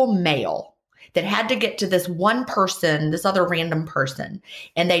random people mail that had to get to this one person, this other random person,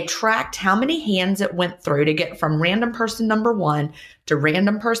 and they tracked how many hands it went through to get from random person number 1 to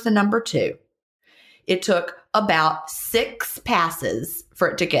random person number 2. It took about 6 passes for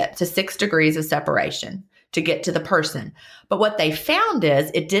it to get to 6 degrees of separation to get to the person. But what they found is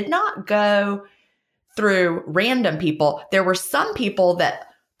it did not go through random people. There were some people that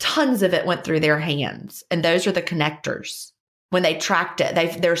tons of it went through their hands, and those are the connectors. When they tracked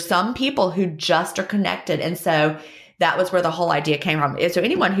it, there's some people who just are connected. And so that was where the whole idea came from. So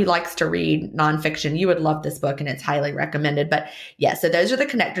anyone who likes to read nonfiction, you would love this book and it's highly recommended. But yeah, so those are the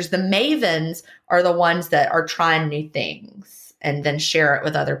connectors. The mavens are the ones that are trying new things and then share it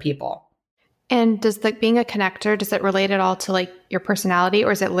with other people. And does being a connector, does it relate at all to like your personality,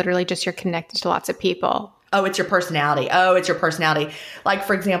 or is it literally just you're connected to lots of people? Oh, it's your personality. Like,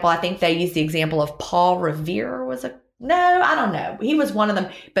 for example, I think they used the example of Paul Revere no, I don't know. He was one of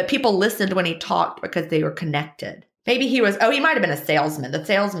them, but people listened when he talked because they were connected. Maybe he might have been a salesman. The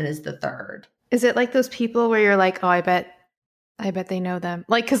salesman is the third. Is it like those people where you're like, oh, I bet they know them.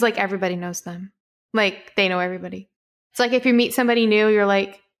 Like, cause like everybody knows them. Like they know everybody. It's like if you meet somebody new, you're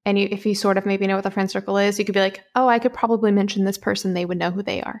like, and if you sort of maybe know what the friend circle is, you could be like, oh, I could probably mention this person. They would know who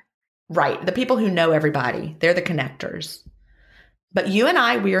they are. Right. The people who know everybody, they're the connectors. But you and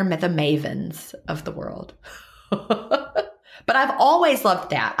I, we are the mavens of the world. But I've always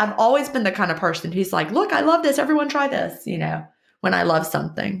loved that. I've always been the kind of person who's like, look, I love this. Everyone try this, when I love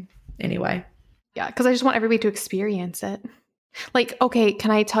something. Anyway. Yeah, because I just want everybody to experience it. Like, okay, can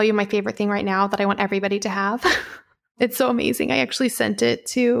I tell you my favorite thing right now that I want everybody to have? It's so amazing. I actually sent it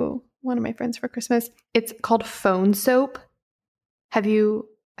to one of my friends for Christmas. It's called phone soap. Have you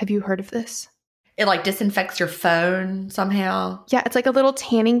heard of this? It like disinfects your phone somehow. Yeah, it's like a little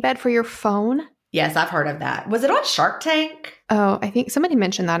tanning bed for your phone. Yes, I've heard of that. Was it on Shark Tank? Oh, I think somebody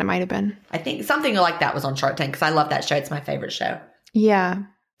mentioned that. It might have been. I think something like that was on Shark Tank because I love that show. It's my favorite show. Yeah.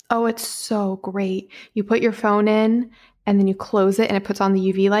 Oh, it's so great. You put your phone in and then you close it and it puts on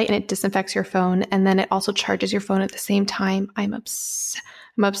the UV light and it disinfects your phone. And then it also charges your phone at the same time. I'm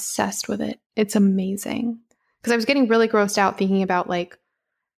obsessed with it. It's amazing. Because I was getting really grossed out thinking about like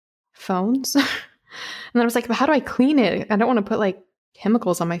phones. And then I was like, but how do I clean it? I don't want to put like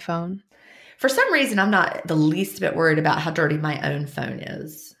chemicals on my phone. For some reason, I'm not the least bit worried about how dirty my own phone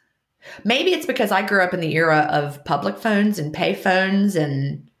is. Maybe it's because I grew up in the era of public phones and pay phones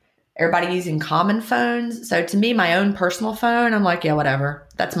and everybody using common phones. So to me, my own personal phone, I'm like, yeah, whatever.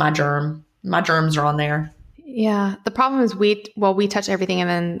 That's my germ. My germs are on there. Yeah. The problem is we touch everything and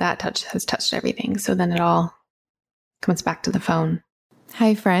then that has touched everything. So then it all comes back to the phone.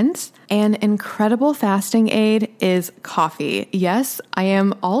 Hi, friends. An incredible fasting aid is coffee. Yes, I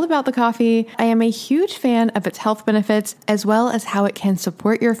am all about the coffee. I am a huge fan of its health benefits, as well as how it can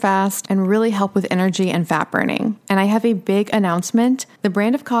support your fast and really help with energy and fat burning. And I have a big announcement. The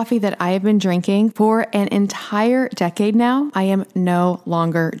brand of coffee that I have been drinking for an entire decade now, I am no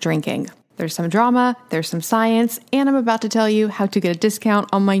longer drinking. there's some drama, there's some science, and I'm about to tell you how to get a discount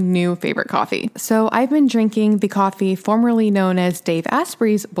on my new favorite coffee. So I've been drinking the coffee formerly known as Dave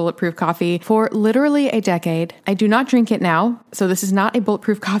Asprey's Bulletproof Coffee for literally a decade. I do not drink it now, so this is not a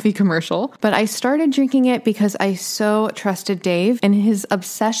Bulletproof Coffee commercial, but I started drinking it because I so trusted Dave and his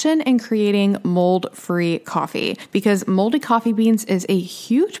obsession in creating mold-free coffee, because moldy coffee beans is a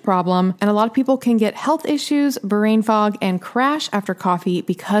huge problem, and a lot of people can get health issues, brain fog, and crash after coffee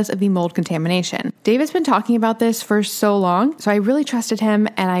because of the mold contamination. Dave has been talking about this for so long, so I really trusted him,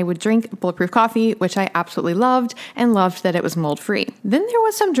 and I would drink Bulletproof Coffee, which I absolutely loved, and loved that it was mold-free. Then there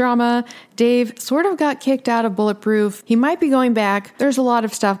was some drama. Dave sort of got kicked out of Bulletproof. He might be going back. There's a lot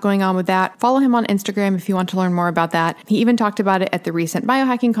of stuff going on with that. Follow him on Instagram if you want to learn more about that. He even talked about it at the recent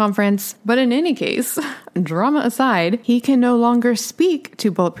biohacking conference. But in any case, drama aside, he can no longer speak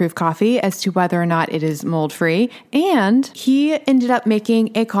to Bulletproof Coffee as to whether or not it is mold-free, and he ended up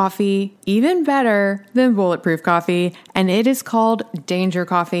making a coffee even better than Bulletproof Coffee, and it is called Danger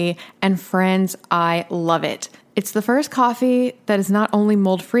Coffee, and friends, I love it. It's the first coffee that is not only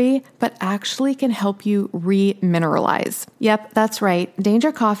mold-free, but actually can help you re-mineralize. Yep, that's right.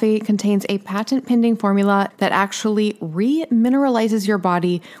 Danger Coffee contains a patent-pending formula that actually re-mineralizes your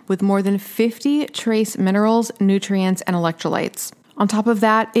body with more than 50 trace minerals, nutrients, and electrolytes. On top of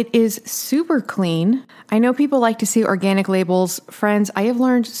that, it is super clean. I know people like to see organic labels. Friends, I have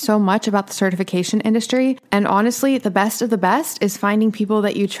learned so much about the certification industry, and honestly, the best of the best is finding people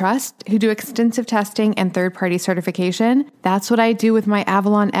that you trust who do extensive testing and third-party certification. That's what I do with my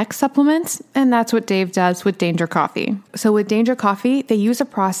Avalon X supplements, and that's what Dave does with Danger Coffee. So with Danger Coffee, they use a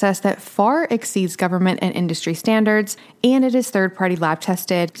process that far exceeds government and industry standards, and it is third-party lab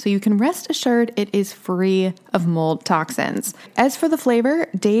tested, so you can rest assured it is free of mold toxins. As for the flavor,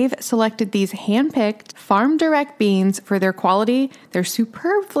 Dave selected these hand-picked, farm-direct beans for their quality, their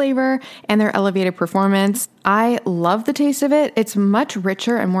superb flavor, and their elevated performance. I love the taste of it. It's much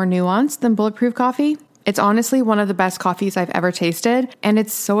richer and more nuanced than Bulletproof Coffee. It's honestly one of the best coffees I've ever tasted, and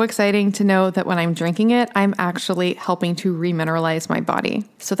it's so exciting to know that when I'm drinking it, I'm actually helping to remineralize my body.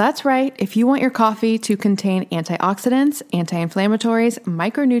 So that's right, if you want your coffee to contain antioxidants, anti-inflammatories,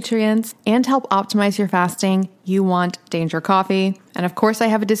 micronutrients, and help optimize your fasting, you want Danger Coffee. And of course, I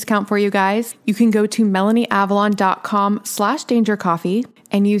have a discount for you guys. You can go to melanieavalon.com/dangercoffee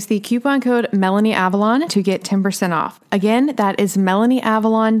and use the coupon code MelanieAvalon to get 10% off. Again, that is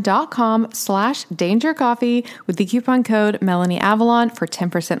melanieavalon.com/dangercoffee with the coupon code MelanieAvalon for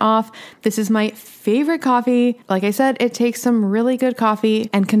 10% off. This is my favorite coffee. Like I said, it takes some really good coffee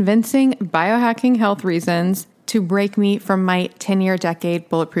and convincing biohacking health reasons to break me from my 10-year decade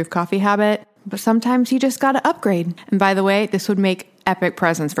Bulletproof Coffee habit. But sometimes you just gotta upgrade. And by the way, this would make epic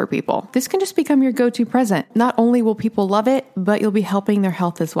presents for people. This can just become your go-to present. Not only will people love it, but you'll be helping their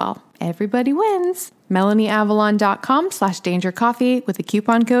health as well. Everybody wins. MelanieAvalon.com/dangercoffee with the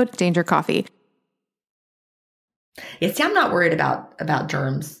coupon code DangerCoffee. Yeah, see, I'm not worried about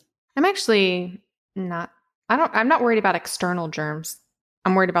germs. I'm actually not. I'm not worried about external germs.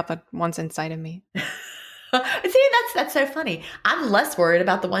 I'm worried about the ones inside of me. See, that's so funny. I'm less worried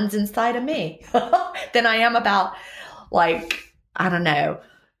about the ones inside of me than I am about, like, I don't know,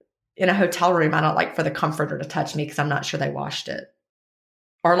 in a hotel room, I don't like for the comforter to touch me because I'm not sure they washed it.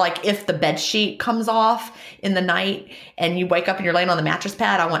 Or like if the bed sheet comes off in the night and you wake up and you're laying on the mattress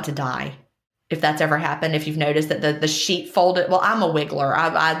pad, I want to die. If that's ever happened, if you've noticed that the sheet folded, well, I'm a wiggler. I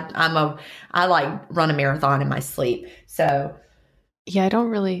like run a marathon in my sleep. So yeah, I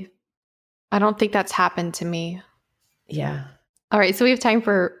don't think that's happened to me. Yeah. All right, so we have time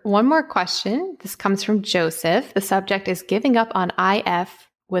for one more question. This comes from Joseph. The subject is giving up on IF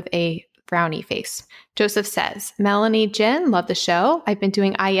with a frowny face. Joseph says, Melanie, Jen, love the show. I've been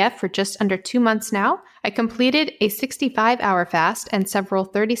doing IF for just under 2 months now. I completed a 65-hour fast and several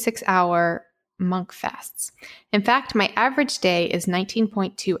 36-hour monk fasts. In fact, my average day is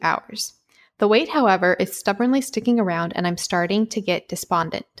 19.2 hours. The weight, however, is stubbornly sticking around and I'm starting to get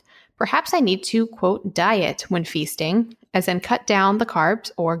despondent. Perhaps I need to, quote, diet when feasting, as in cut down the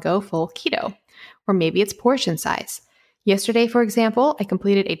carbs or go full keto. Or maybe it's portion size. Yesterday, for example, I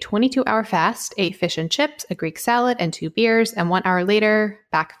completed a 22-hour fast, ate fish and chips, a Greek salad, and 2 beers, and 1 hour later,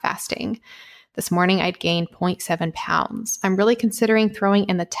 back fasting. This morning, I'd gained 0.7 pounds. I'm really considering throwing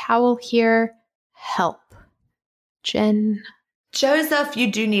in the towel here. Help. Jen. Joseph,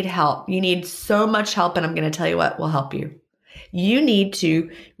 you do need help. You need so much help, and I'm going to tell you what will help you. You need to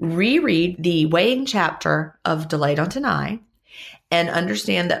reread the weighing chapter of Delay Don't Deny and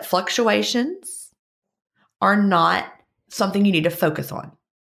understand that fluctuations are not something you need to focus on.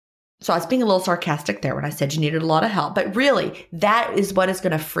 So I was being a little sarcastic there when I said you needed a lot of help, but really that is what is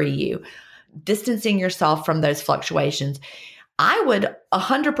going to free you. distancing yourself from those fluctuations. I would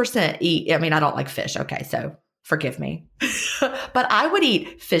 100% eat. I mean, I don't like fish. Okay, so forgive me. But I would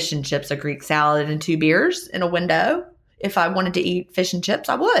eat fish and chips, a Greek salad, and 2 beers in a window. If I wanted to eat fish and chips,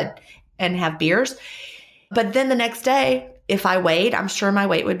 I would, and have beers. But then the next day, if I weighed, I'm sure my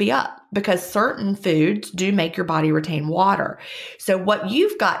weight would be up because certain foods do make your body retain water. So what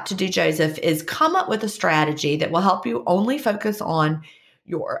you've got to do, Joseph, is come up with a strategy that will help you only focus on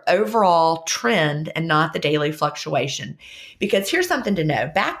your overall trend and not the daily fluctuation. Because here's something to know.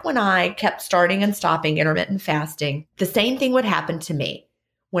 Back when I kept starting and stopping intermittent fasting, the same thing would happen to me.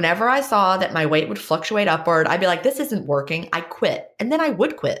 Whenever I saw that my weight would fluctuate upward, I'd be like, this isn't working. I quit. And then I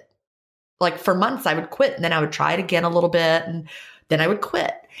would quit. Like for months, I would quit and then I would try it again a little bit and then I would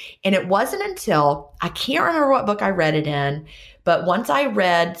quit. And it wasn't until, I can't remember what book I read it in, but once I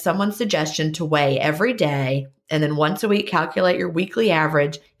read someone's suggestion to weigh every day and then once a week calculate your weekly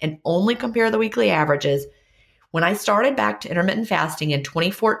average and only compare the weekly averages. When I started back to intermittent fasting in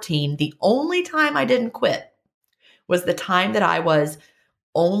 2014, the only time I didn't quit was the time that I was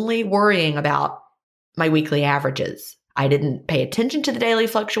only worrying about my weekly averages. I didn't pay attention to the daily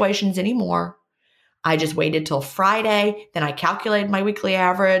fluctuations anymore. I just waited till Friday. Then I calculated my weekly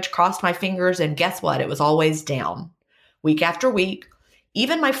average, crossed my fingers, and guess what? It was always down week after week.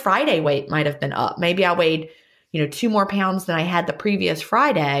 Even my Friday weight might have been up. Maybe I weighed, 2 more pounds than I had the previous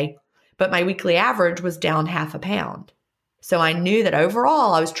Friday, but my weekly average was down 0.5 pound. So I knew that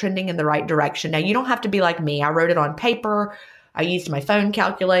overall I was trending in the right direction. Now, you don't have to be like me. I wrote it on paper. I used my phone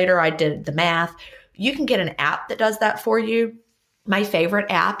calculator. I did the math. You can get an app that does that for you. My favorite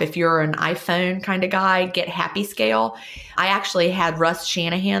app, if you're an iPhone kind of guy, get Happy Scale. I actually had Russ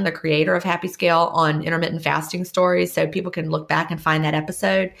Shanahan, the creator of Happy Scale, on intermittent fasting stories, so people can look back and find that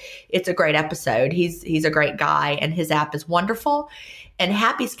episode. It's a great episode. He's a great guy, and his app is wonderful. And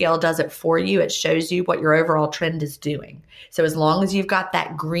Happy Scale does it for you. It shows you what your overall trend is doing. So as long as you've got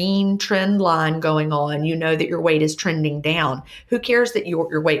that green trend line going on, you know that your weight is trending down. Who cares that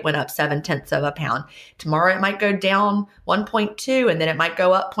your weight went up 0.7 pounds? Tomorrow it might go down 1.2 and then it might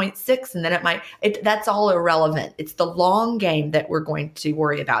go up 0.6 and then that's all irrelevant. It's the long game that we're going to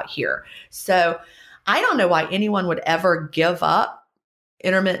worry about here. So I don't know why anyone would ever give up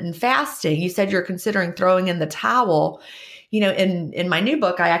intermittent fasting. You said you're considering throwing in the towel. In my new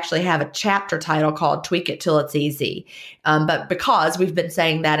book, I actually have a chapter title called Tweak It Till It's Easy. But because we've been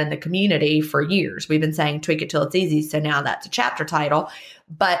saying that in the community for years, we've been saying tweak it till it's easy. So now that's a chapter title.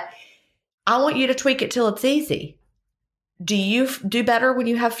 But I want you to tweak it till it's easy. Do you do better when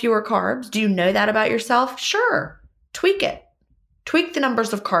you have fewer carbs? Do you know that about yourself? Sure. Tweak it. Tweak the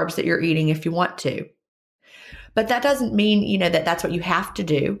numbers of carbs that you're eating if you want to. But that doesn't mean, that that's what you have to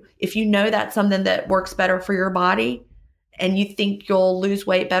do. If you know that's something that works better for your body, and you think you'll lose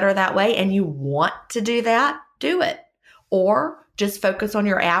weight better that way and you want to do that, do it. Or just focus on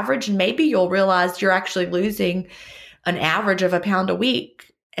your average and maybe you'll realize you're actually losing an average of 1 pound a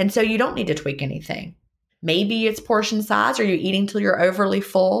week. And so you don't need to tweak anything. Maybe it's portion size. Are you eating till you're overly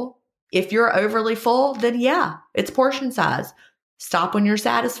full? If you're overly full, then yeah, it's portion size. Stop when you're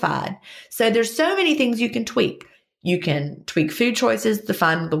satisfied. So there's so many things you can tweak. You can tweak food choices to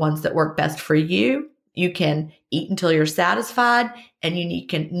find the ones that work best for you. You can eat until you're satisfied, and you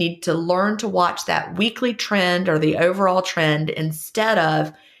need to learn to watch that weekly trend or the overall trend instead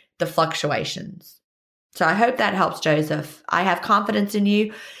of the fluctuations. So I hope that helps, Joseph. I have confidence in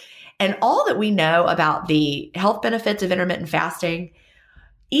you. And all that we know about the health benefits of intermittent fasting,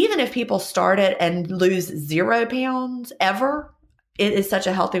 even if people start it and lose 0 pounds ever, it is such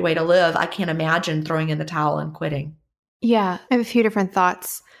a healthy way to live. I can't imagine throwing in the towel and quitting. Yeah, I have a few different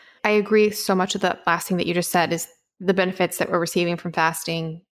thoughts. I agree so much with the last thing that you just said is the benefits that we're receiving from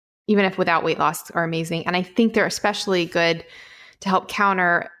fasting, even if without weight loss, are amazing. And I think they're especially good to help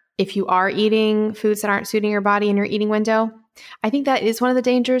counter if you are eating foods that aren't suiting your body in your eating window. I think that is one of the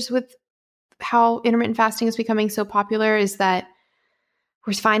dangers with how intermittent fasting is becoming so popular is that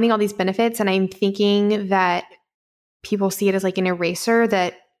we're finding all these benefits. And I'm thinking that people see it as like an eraser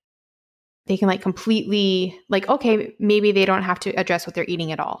that they can completely okay, maybe they don't have to address what they're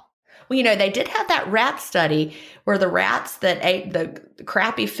eating at all. Well, they did have that rat study where the rats that ate the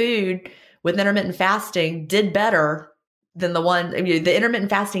crappy food with intermittent fasting did better than the intermittent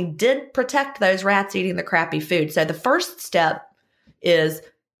fasting did protect those rats eating the crappy food. So the first step is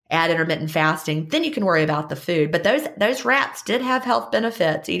add intermittent fasting. Then you can worry about the food. But those rats did have health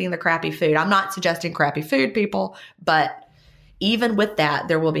benefits eating the crappy food. I'm not suggesting crappy food, people, but even with that,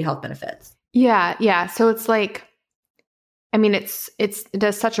 there will be health benefits. Yeah. So it's it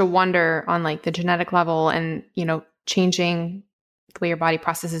does such a wonder on the genetic level and, changing the way your body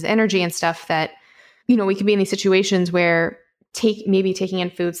processes energy and stuff, that, we can be in these situations where maybe taking in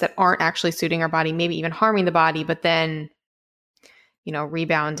foods that aren't actually suiting our body, maybe even harming the body, but then,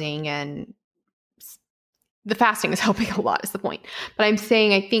 rebounding, and the fasting is helping a lot is the point. But I'm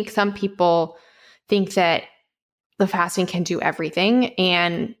saying, I think some people think that the fasting can do everything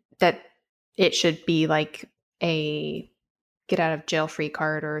and that it should be like a get out of jail free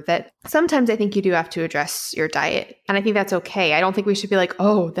card, or that sometimes I think you do have to address your diet. And I think that's okay. I don't think we should be like,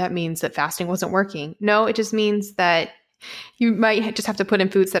 oh, that means that fasting wasn't working. No, it just means that you might just have to put in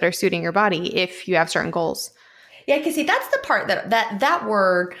foods that are suiting your body if you have certain goals. Yeah, because see, that's the part that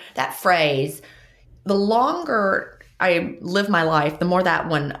word, that phrase, the longer I live my life, the more that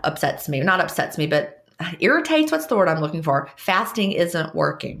one upsets me. Not upsets me, but irritates. What's the word I'm looking for? Fasting isn't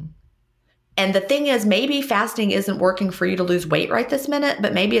working. And the thing is, maybe fasting isn't working for you to lose weight right this minute,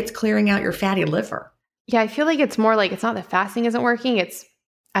 but maybe it's clearing out your fatty liver. Yeah, I feel like it's more like it's not that fasting isn't working. I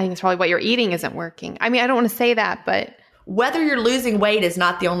think it's probably what you're eating isn't working. I mean, I don't want to say that, but whether you're losing weight is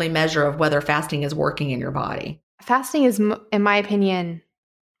not the only measure of whether fasting is working in your body. Fasting is, in my opinion,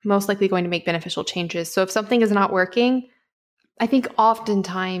 most likely going to make beneficial changes. So if something is not working, I think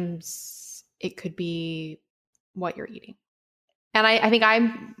oftentimes it could be what you're eating. And I think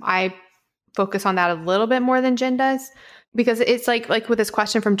I focus on that a little bit more than Jen does, because it's like with this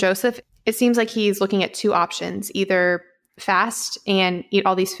question from Joseph, it seems like he's looking at two options: either fast and eat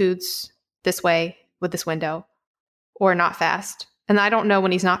all these foods this way with this window, or not fast. And I don't know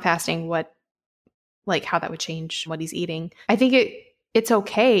when he's not fasting how that would change what he's eating. I think it's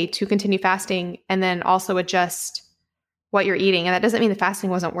okay to continue fasting and then also adjust what you're eating. And that doesn't mean the fasting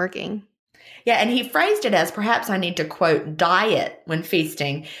wasn't working. Yeah, and he phrased it as, perhaps I need to, quote, diet when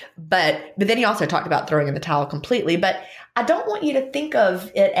feasting. But then he also talked about throwing in the towel completely. But I don't want you to think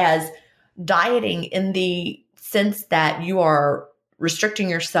of it as dieting in the sense that you are restricting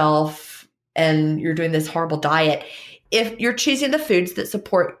yourself and you're doing this horrible diet. If you're choosing the foods that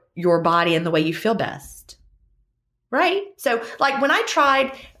support your body and the way you feel best. Right? So like when I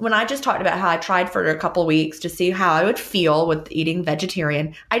just talked about how I tried for a couple of weeks to see how I would feel with eating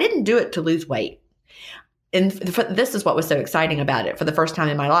vegetarian, I didn't do it to lose weight. And this is what was so exciting about it. For the first time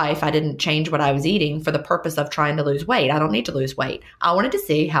in my life, I didn't change what I was eating for the purpose of trying to lose weight. I don't need to lose weight. I wanted to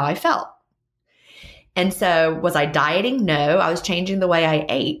see how I felt. And so was I dieting? No, I was changing the way I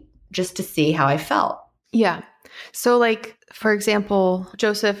ate just to see how I felt. Yeah. So like, for example,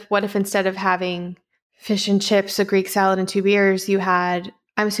 Joseph, what if instead of having fish and chips, a Greek salad, and 2 beers, you had,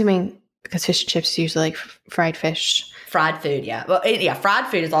 I'm assuming because fish and chips is usually like fried fish. Fried food, yeah. Well, yeah, fried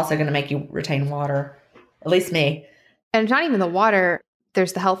food is also going to make you retain water, at least me. And not even the water,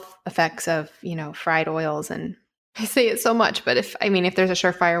 there's the health effects of, fried oils. And I say it so much, but if there's a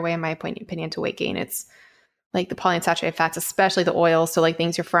surefire way, in my opinion, to weight gain, it's like the polyunsaturated fats, especially the oils. So like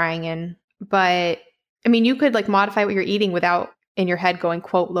things you're frying in. But you could like modify what you're eating without in your head going,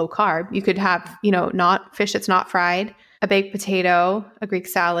 quote, low carb. You could have, not fish that's not fried, a baked potato, a Greek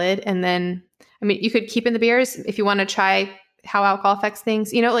salad. And then, you could keep in the beers if you want to try how alcohol affects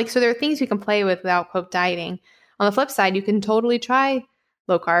things, so there are things you can play with without, quote, dieting. On the flip side, you can totally try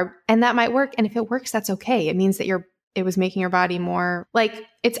low carb and that might work. And if it works, that's okay. It means that it was making your body more like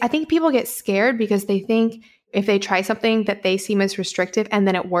I think people get scared because they think if they try something that they seem as restrictive and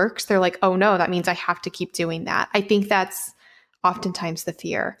then it works, they're like, oh no, that means I have to keep doing that. I think that's oftentimes the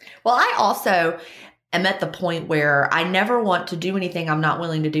fear. Well, I also am at the point where I never want to do anything I'm not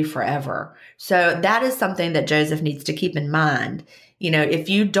willing to do forever. So that is something that Joseph needs to keep in mind. If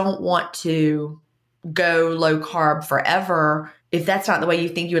you don't want to go low carb forever, if that's not the way you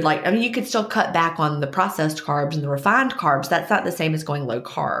think you would like, you could still cut back on the processed carbs and the refined carbs. That's not the same as going low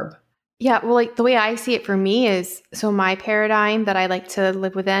carb. Yeah. Well, like the way I see it for me is, so my paradigm that I like to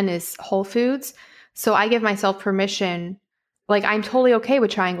live within is whole foods. So I give myself permission. Like I'm totally okay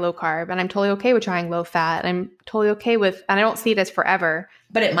with trying low carb and I'm totally okay with trying low fat. I'm totally okay with, and I don't see it as forever.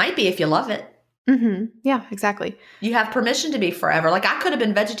 But it might be if you love it. Mm-hmm. Yeah, exactly. You have permission to be forever. Like I could have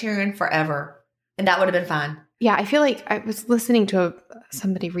been vegetarian forever and that would have been fine. Yeah. I feel like I was listening to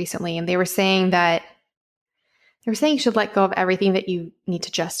somebody recently and they were saying you should let go of everything that you need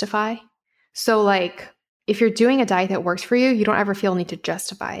to justify. So like if you're doing a diet that works for you, you don't ever feel a need to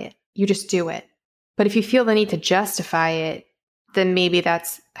justify it. You just do it. But if you feel the need to justify it, then maybe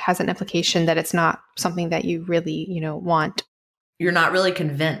has an implication that it's not something that you really, want. You're not really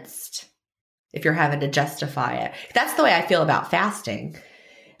convinced if you're having to justify it. That's the way I feel about fasting.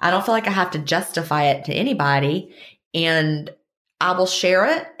 I don't feel like I have to justify it to anybody. And I will share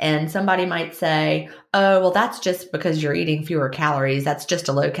it. And somebody might say, oh, well, that's just because you're eating fewer calories. That's just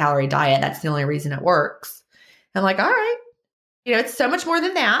a low calorie diet. That's the only reason it works. I'm like, all right. You know, it's so much more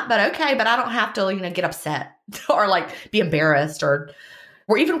than that, but okay. But I don't have to, get upset or be embarrassed or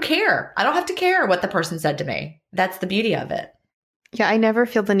even care. I don't have to care what the person said to me. That's the beauty of it. Yeah, I never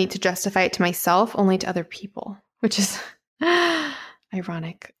feel the need to justify it to myself, only to other people, which is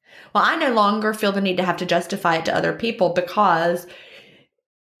ironic. Well, I no longer feel the need to have to justify it to other people because,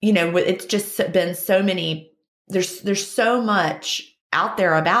 it's just been so many, there's so much out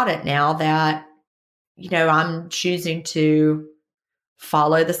there about it now that, I'm choosing to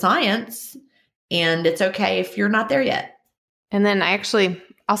follow the science, and it's okay if you're not there yet. And then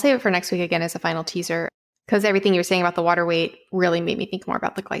I'll save it for next week again as a final teaser, because everything you're saying about the water weight really made me think more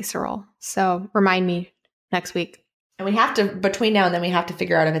about the glycerol. So remind me next week. And we have to, between now and then, we have to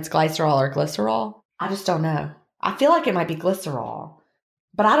figure out if it's glycerol or glycerol. I just don't know. I feel like it might be glycerol,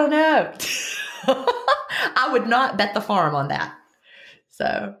 but I don't know. I would not bet the farm on that.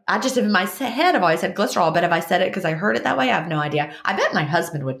 So I just, in my head, I've always said glycerol, but if I said it because I heard it that way, I have no idea. I bet my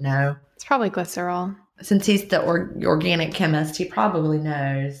husband would know. It's probably glycerol. Since he's the organic chemist, he probably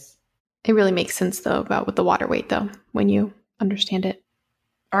knows. It really makes sense, though, about with the water weight, though, when you understand it.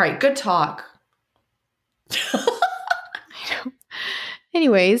 All right, good talk.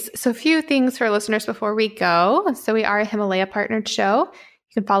 Anyways, so a few things for listeners before we go. So we are a Himalaya partnered show.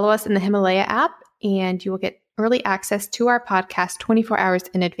 You can follow us in the Himalaya app, and you will get early access to our podcast 24 hours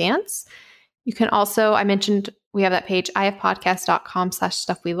in advance. You can also, I mentioned we have that page,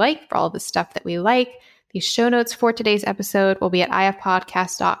 ifpodcast.com/stuff-we-like for all the stuff that we like. The show notes for today's episode will be at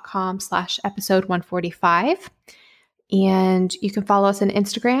ifpodcast.com/episode 145. And you can follow us on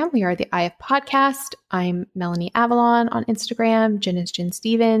Instagram. We are the IF Podcast. I'm Melanie Avalon on Instagram. Jen is Jen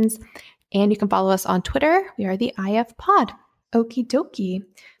Stevens. And you can follow us on Twitter. We are the IF Pod. Okie dokie.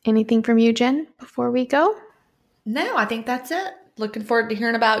 Anything from you, Jen, before we go? No, I think that's it. Looking forward to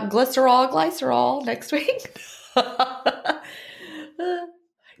hearing about glycerol next week. That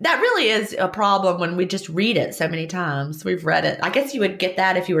really is a problem when we just read it so many times. We've read it. I guess you would get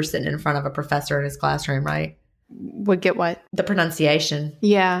that if you were sitting in front of a professor in his classroom, right? Would get what? The pronunciation.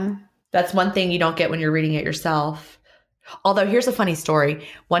 Yeah. That's one thing you don't get when you're reading it yourself. Although here's a funny story.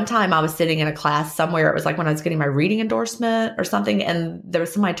 One time I was sitting in a class somewhere. It was like when I was getting my reading endorsement or something. And there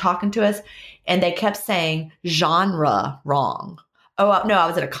was somebody talking to us and they kept saying genre wrong. Oh, no, I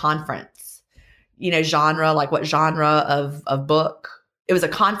was at a conference. Genre, like what genre of book. It was a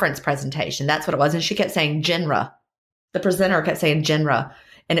conference presentation. That's what it was. And she kept saying genre. The presenter kept saying genre.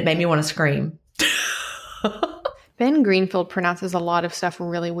 And it made me want to scream. Ben Greenfield pronounces a lot of stuff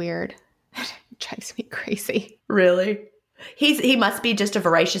really weird. It drives me crazy. Really? He must be just a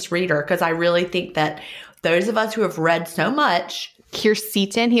voracious reader, because I really think that those of us who have read so much.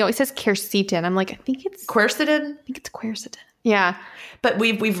 Quercetin. He always says quercetin. I'm like, I think it's quercetin. I think it's quercetin. Yeah. But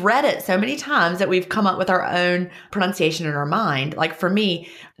we've read it so many times that we've come up with our own pronunciation in our mind. Like for me,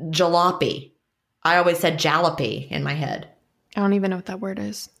 jalopy. I always said jalopy in my head. I don't even know what that word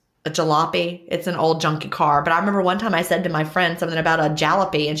is. A jalopy. It's an old junky car. But I remember one time I said to my friend something about a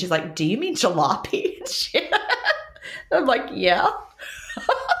jalopy, and she's like, "Do you mean jalopy?" I'm like, "Yeah."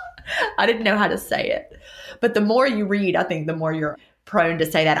 I didn't know how to say it. But the more you read, I think the more you're prone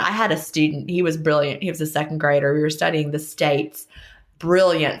to say that. I had a student. He was brilliant. He was a second grader. We were studying the states.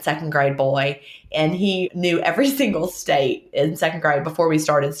 Brilliant second grade boy. And he knew every single state in second grade before we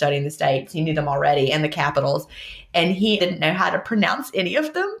started studying the states. He knew them already, and the capitals. And he didn't know how to pronounce any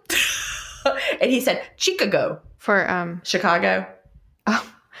of them. And he said Chicago. For Chicago.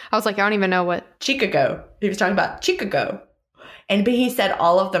 Oh, I was like, I don't even know what. Chicago. He was talking about Chicago. But he said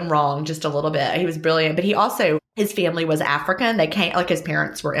all of them wrong just a little bit. He was brilliant. But he also, his family was African. They came, like his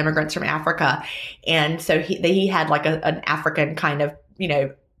parents were immigrants from Africa. And so he had like an African kind of,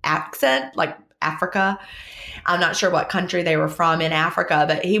 accent, like Africa. I'm not sure what country they were from in Africa,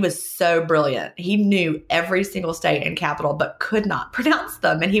 but he was so brilliant. He knew every single state and capital, but could not pronounce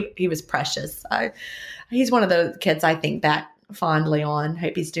them. And he was precious. He's one of those kids I think back fondly on.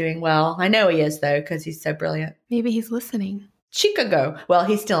 Hope he's doing well. I know he is, though, because he's so brilliant. Maybe he's listening. Chicago. Well,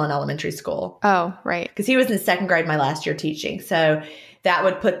 he's still in elementary school. Oh, right. Because he was in second grade my last year teaching. So that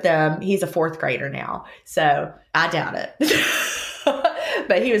would put them, he's a fourth grader now. So I doubt it.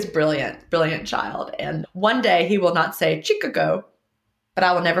 But he was brilliant child. And one day he will not say Chicago, but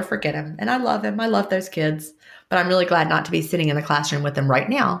I will never forget him. And I love him. I love those kids. But I'm really glad not to be sitting in the classroom with them right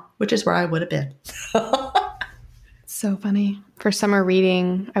now, which is where I would have been. So funny. For summer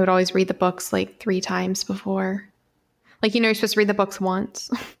reading, I would always read the books like 3 times before. Like, you're supposed to read the books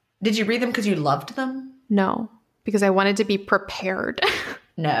once. Did you read them because you loved them? No, because I wanted to be prepared.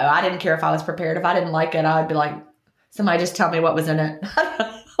 No, I didn't care if I was prepared. If I didn't like it, I'd be like, somebody just tell me what was in it.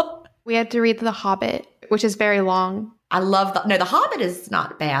 We had to read The Hobbit, which is very long. I love The Hobbit is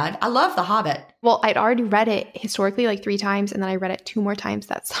not bad. I love The Hobbit. Well, I'd already read it historically like 3 times, and then I read it 2 more times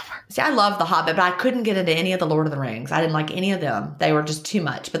that summer. See, I love The Hobbit, but I couldn't get into any of the Lord of the Rings. I didn't like any of them. They were just too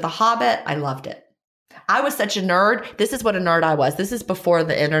much. But The Hobbit, I loved it. I was such a nerd. This is what a nerd I was. This is before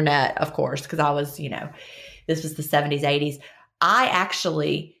the internet, of course, because I was, this was the 70s, 80s. I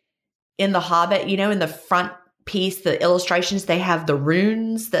actually, in The Hobbit, in the front piece, the illustrations, they have the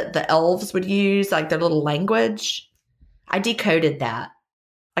runes that the elves would use, like their little language. I decoded that.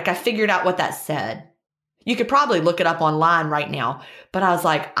 Like I figured out what that said. You could probably look it up online right now, but I was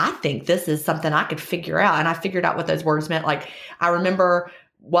like, I think this is something I could figure out. And I figured out what those words meant. Like I remember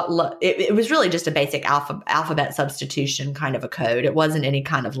it was really just a basic alphabet substitution kind of a code. It wasn't any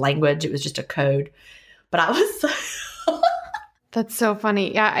kind of language. It was just a code. But I was That's so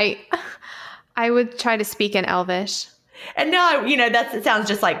funny. Yeah, I would try to speak in Elvish. And now, it sounds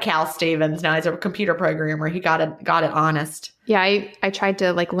just like Cal Stevens. Now he's a computer programmer. He got it honest. Yeah, I tried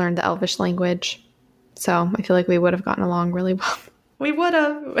to learn the Elvish language. So I feel like we would have gotten along really well. We would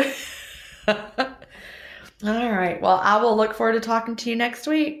have. All right. Well, I will look forward to talking to you next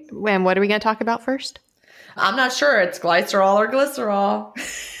week. And what are we going to talk about first? I'm not sure. It's glycerol or glycerol.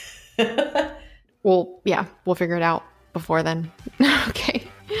 Well, yeah, we'll figure it out before then. Okay.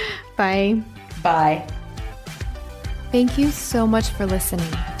 Bye. Bye. Thank you so much for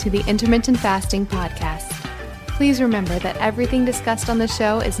listening to the Intermittent Fasting Podcast. Please remember that everything discussed on the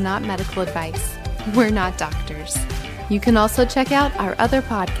show is not medical advice. We're not doctors. You can also check out our other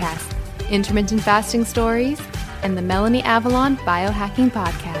podcasts, Intermittent Fasting Stories and the Melanie Avalon Biohacking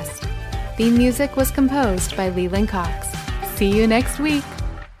Podcast. Theme music was composed by Leland Cox. See you next week.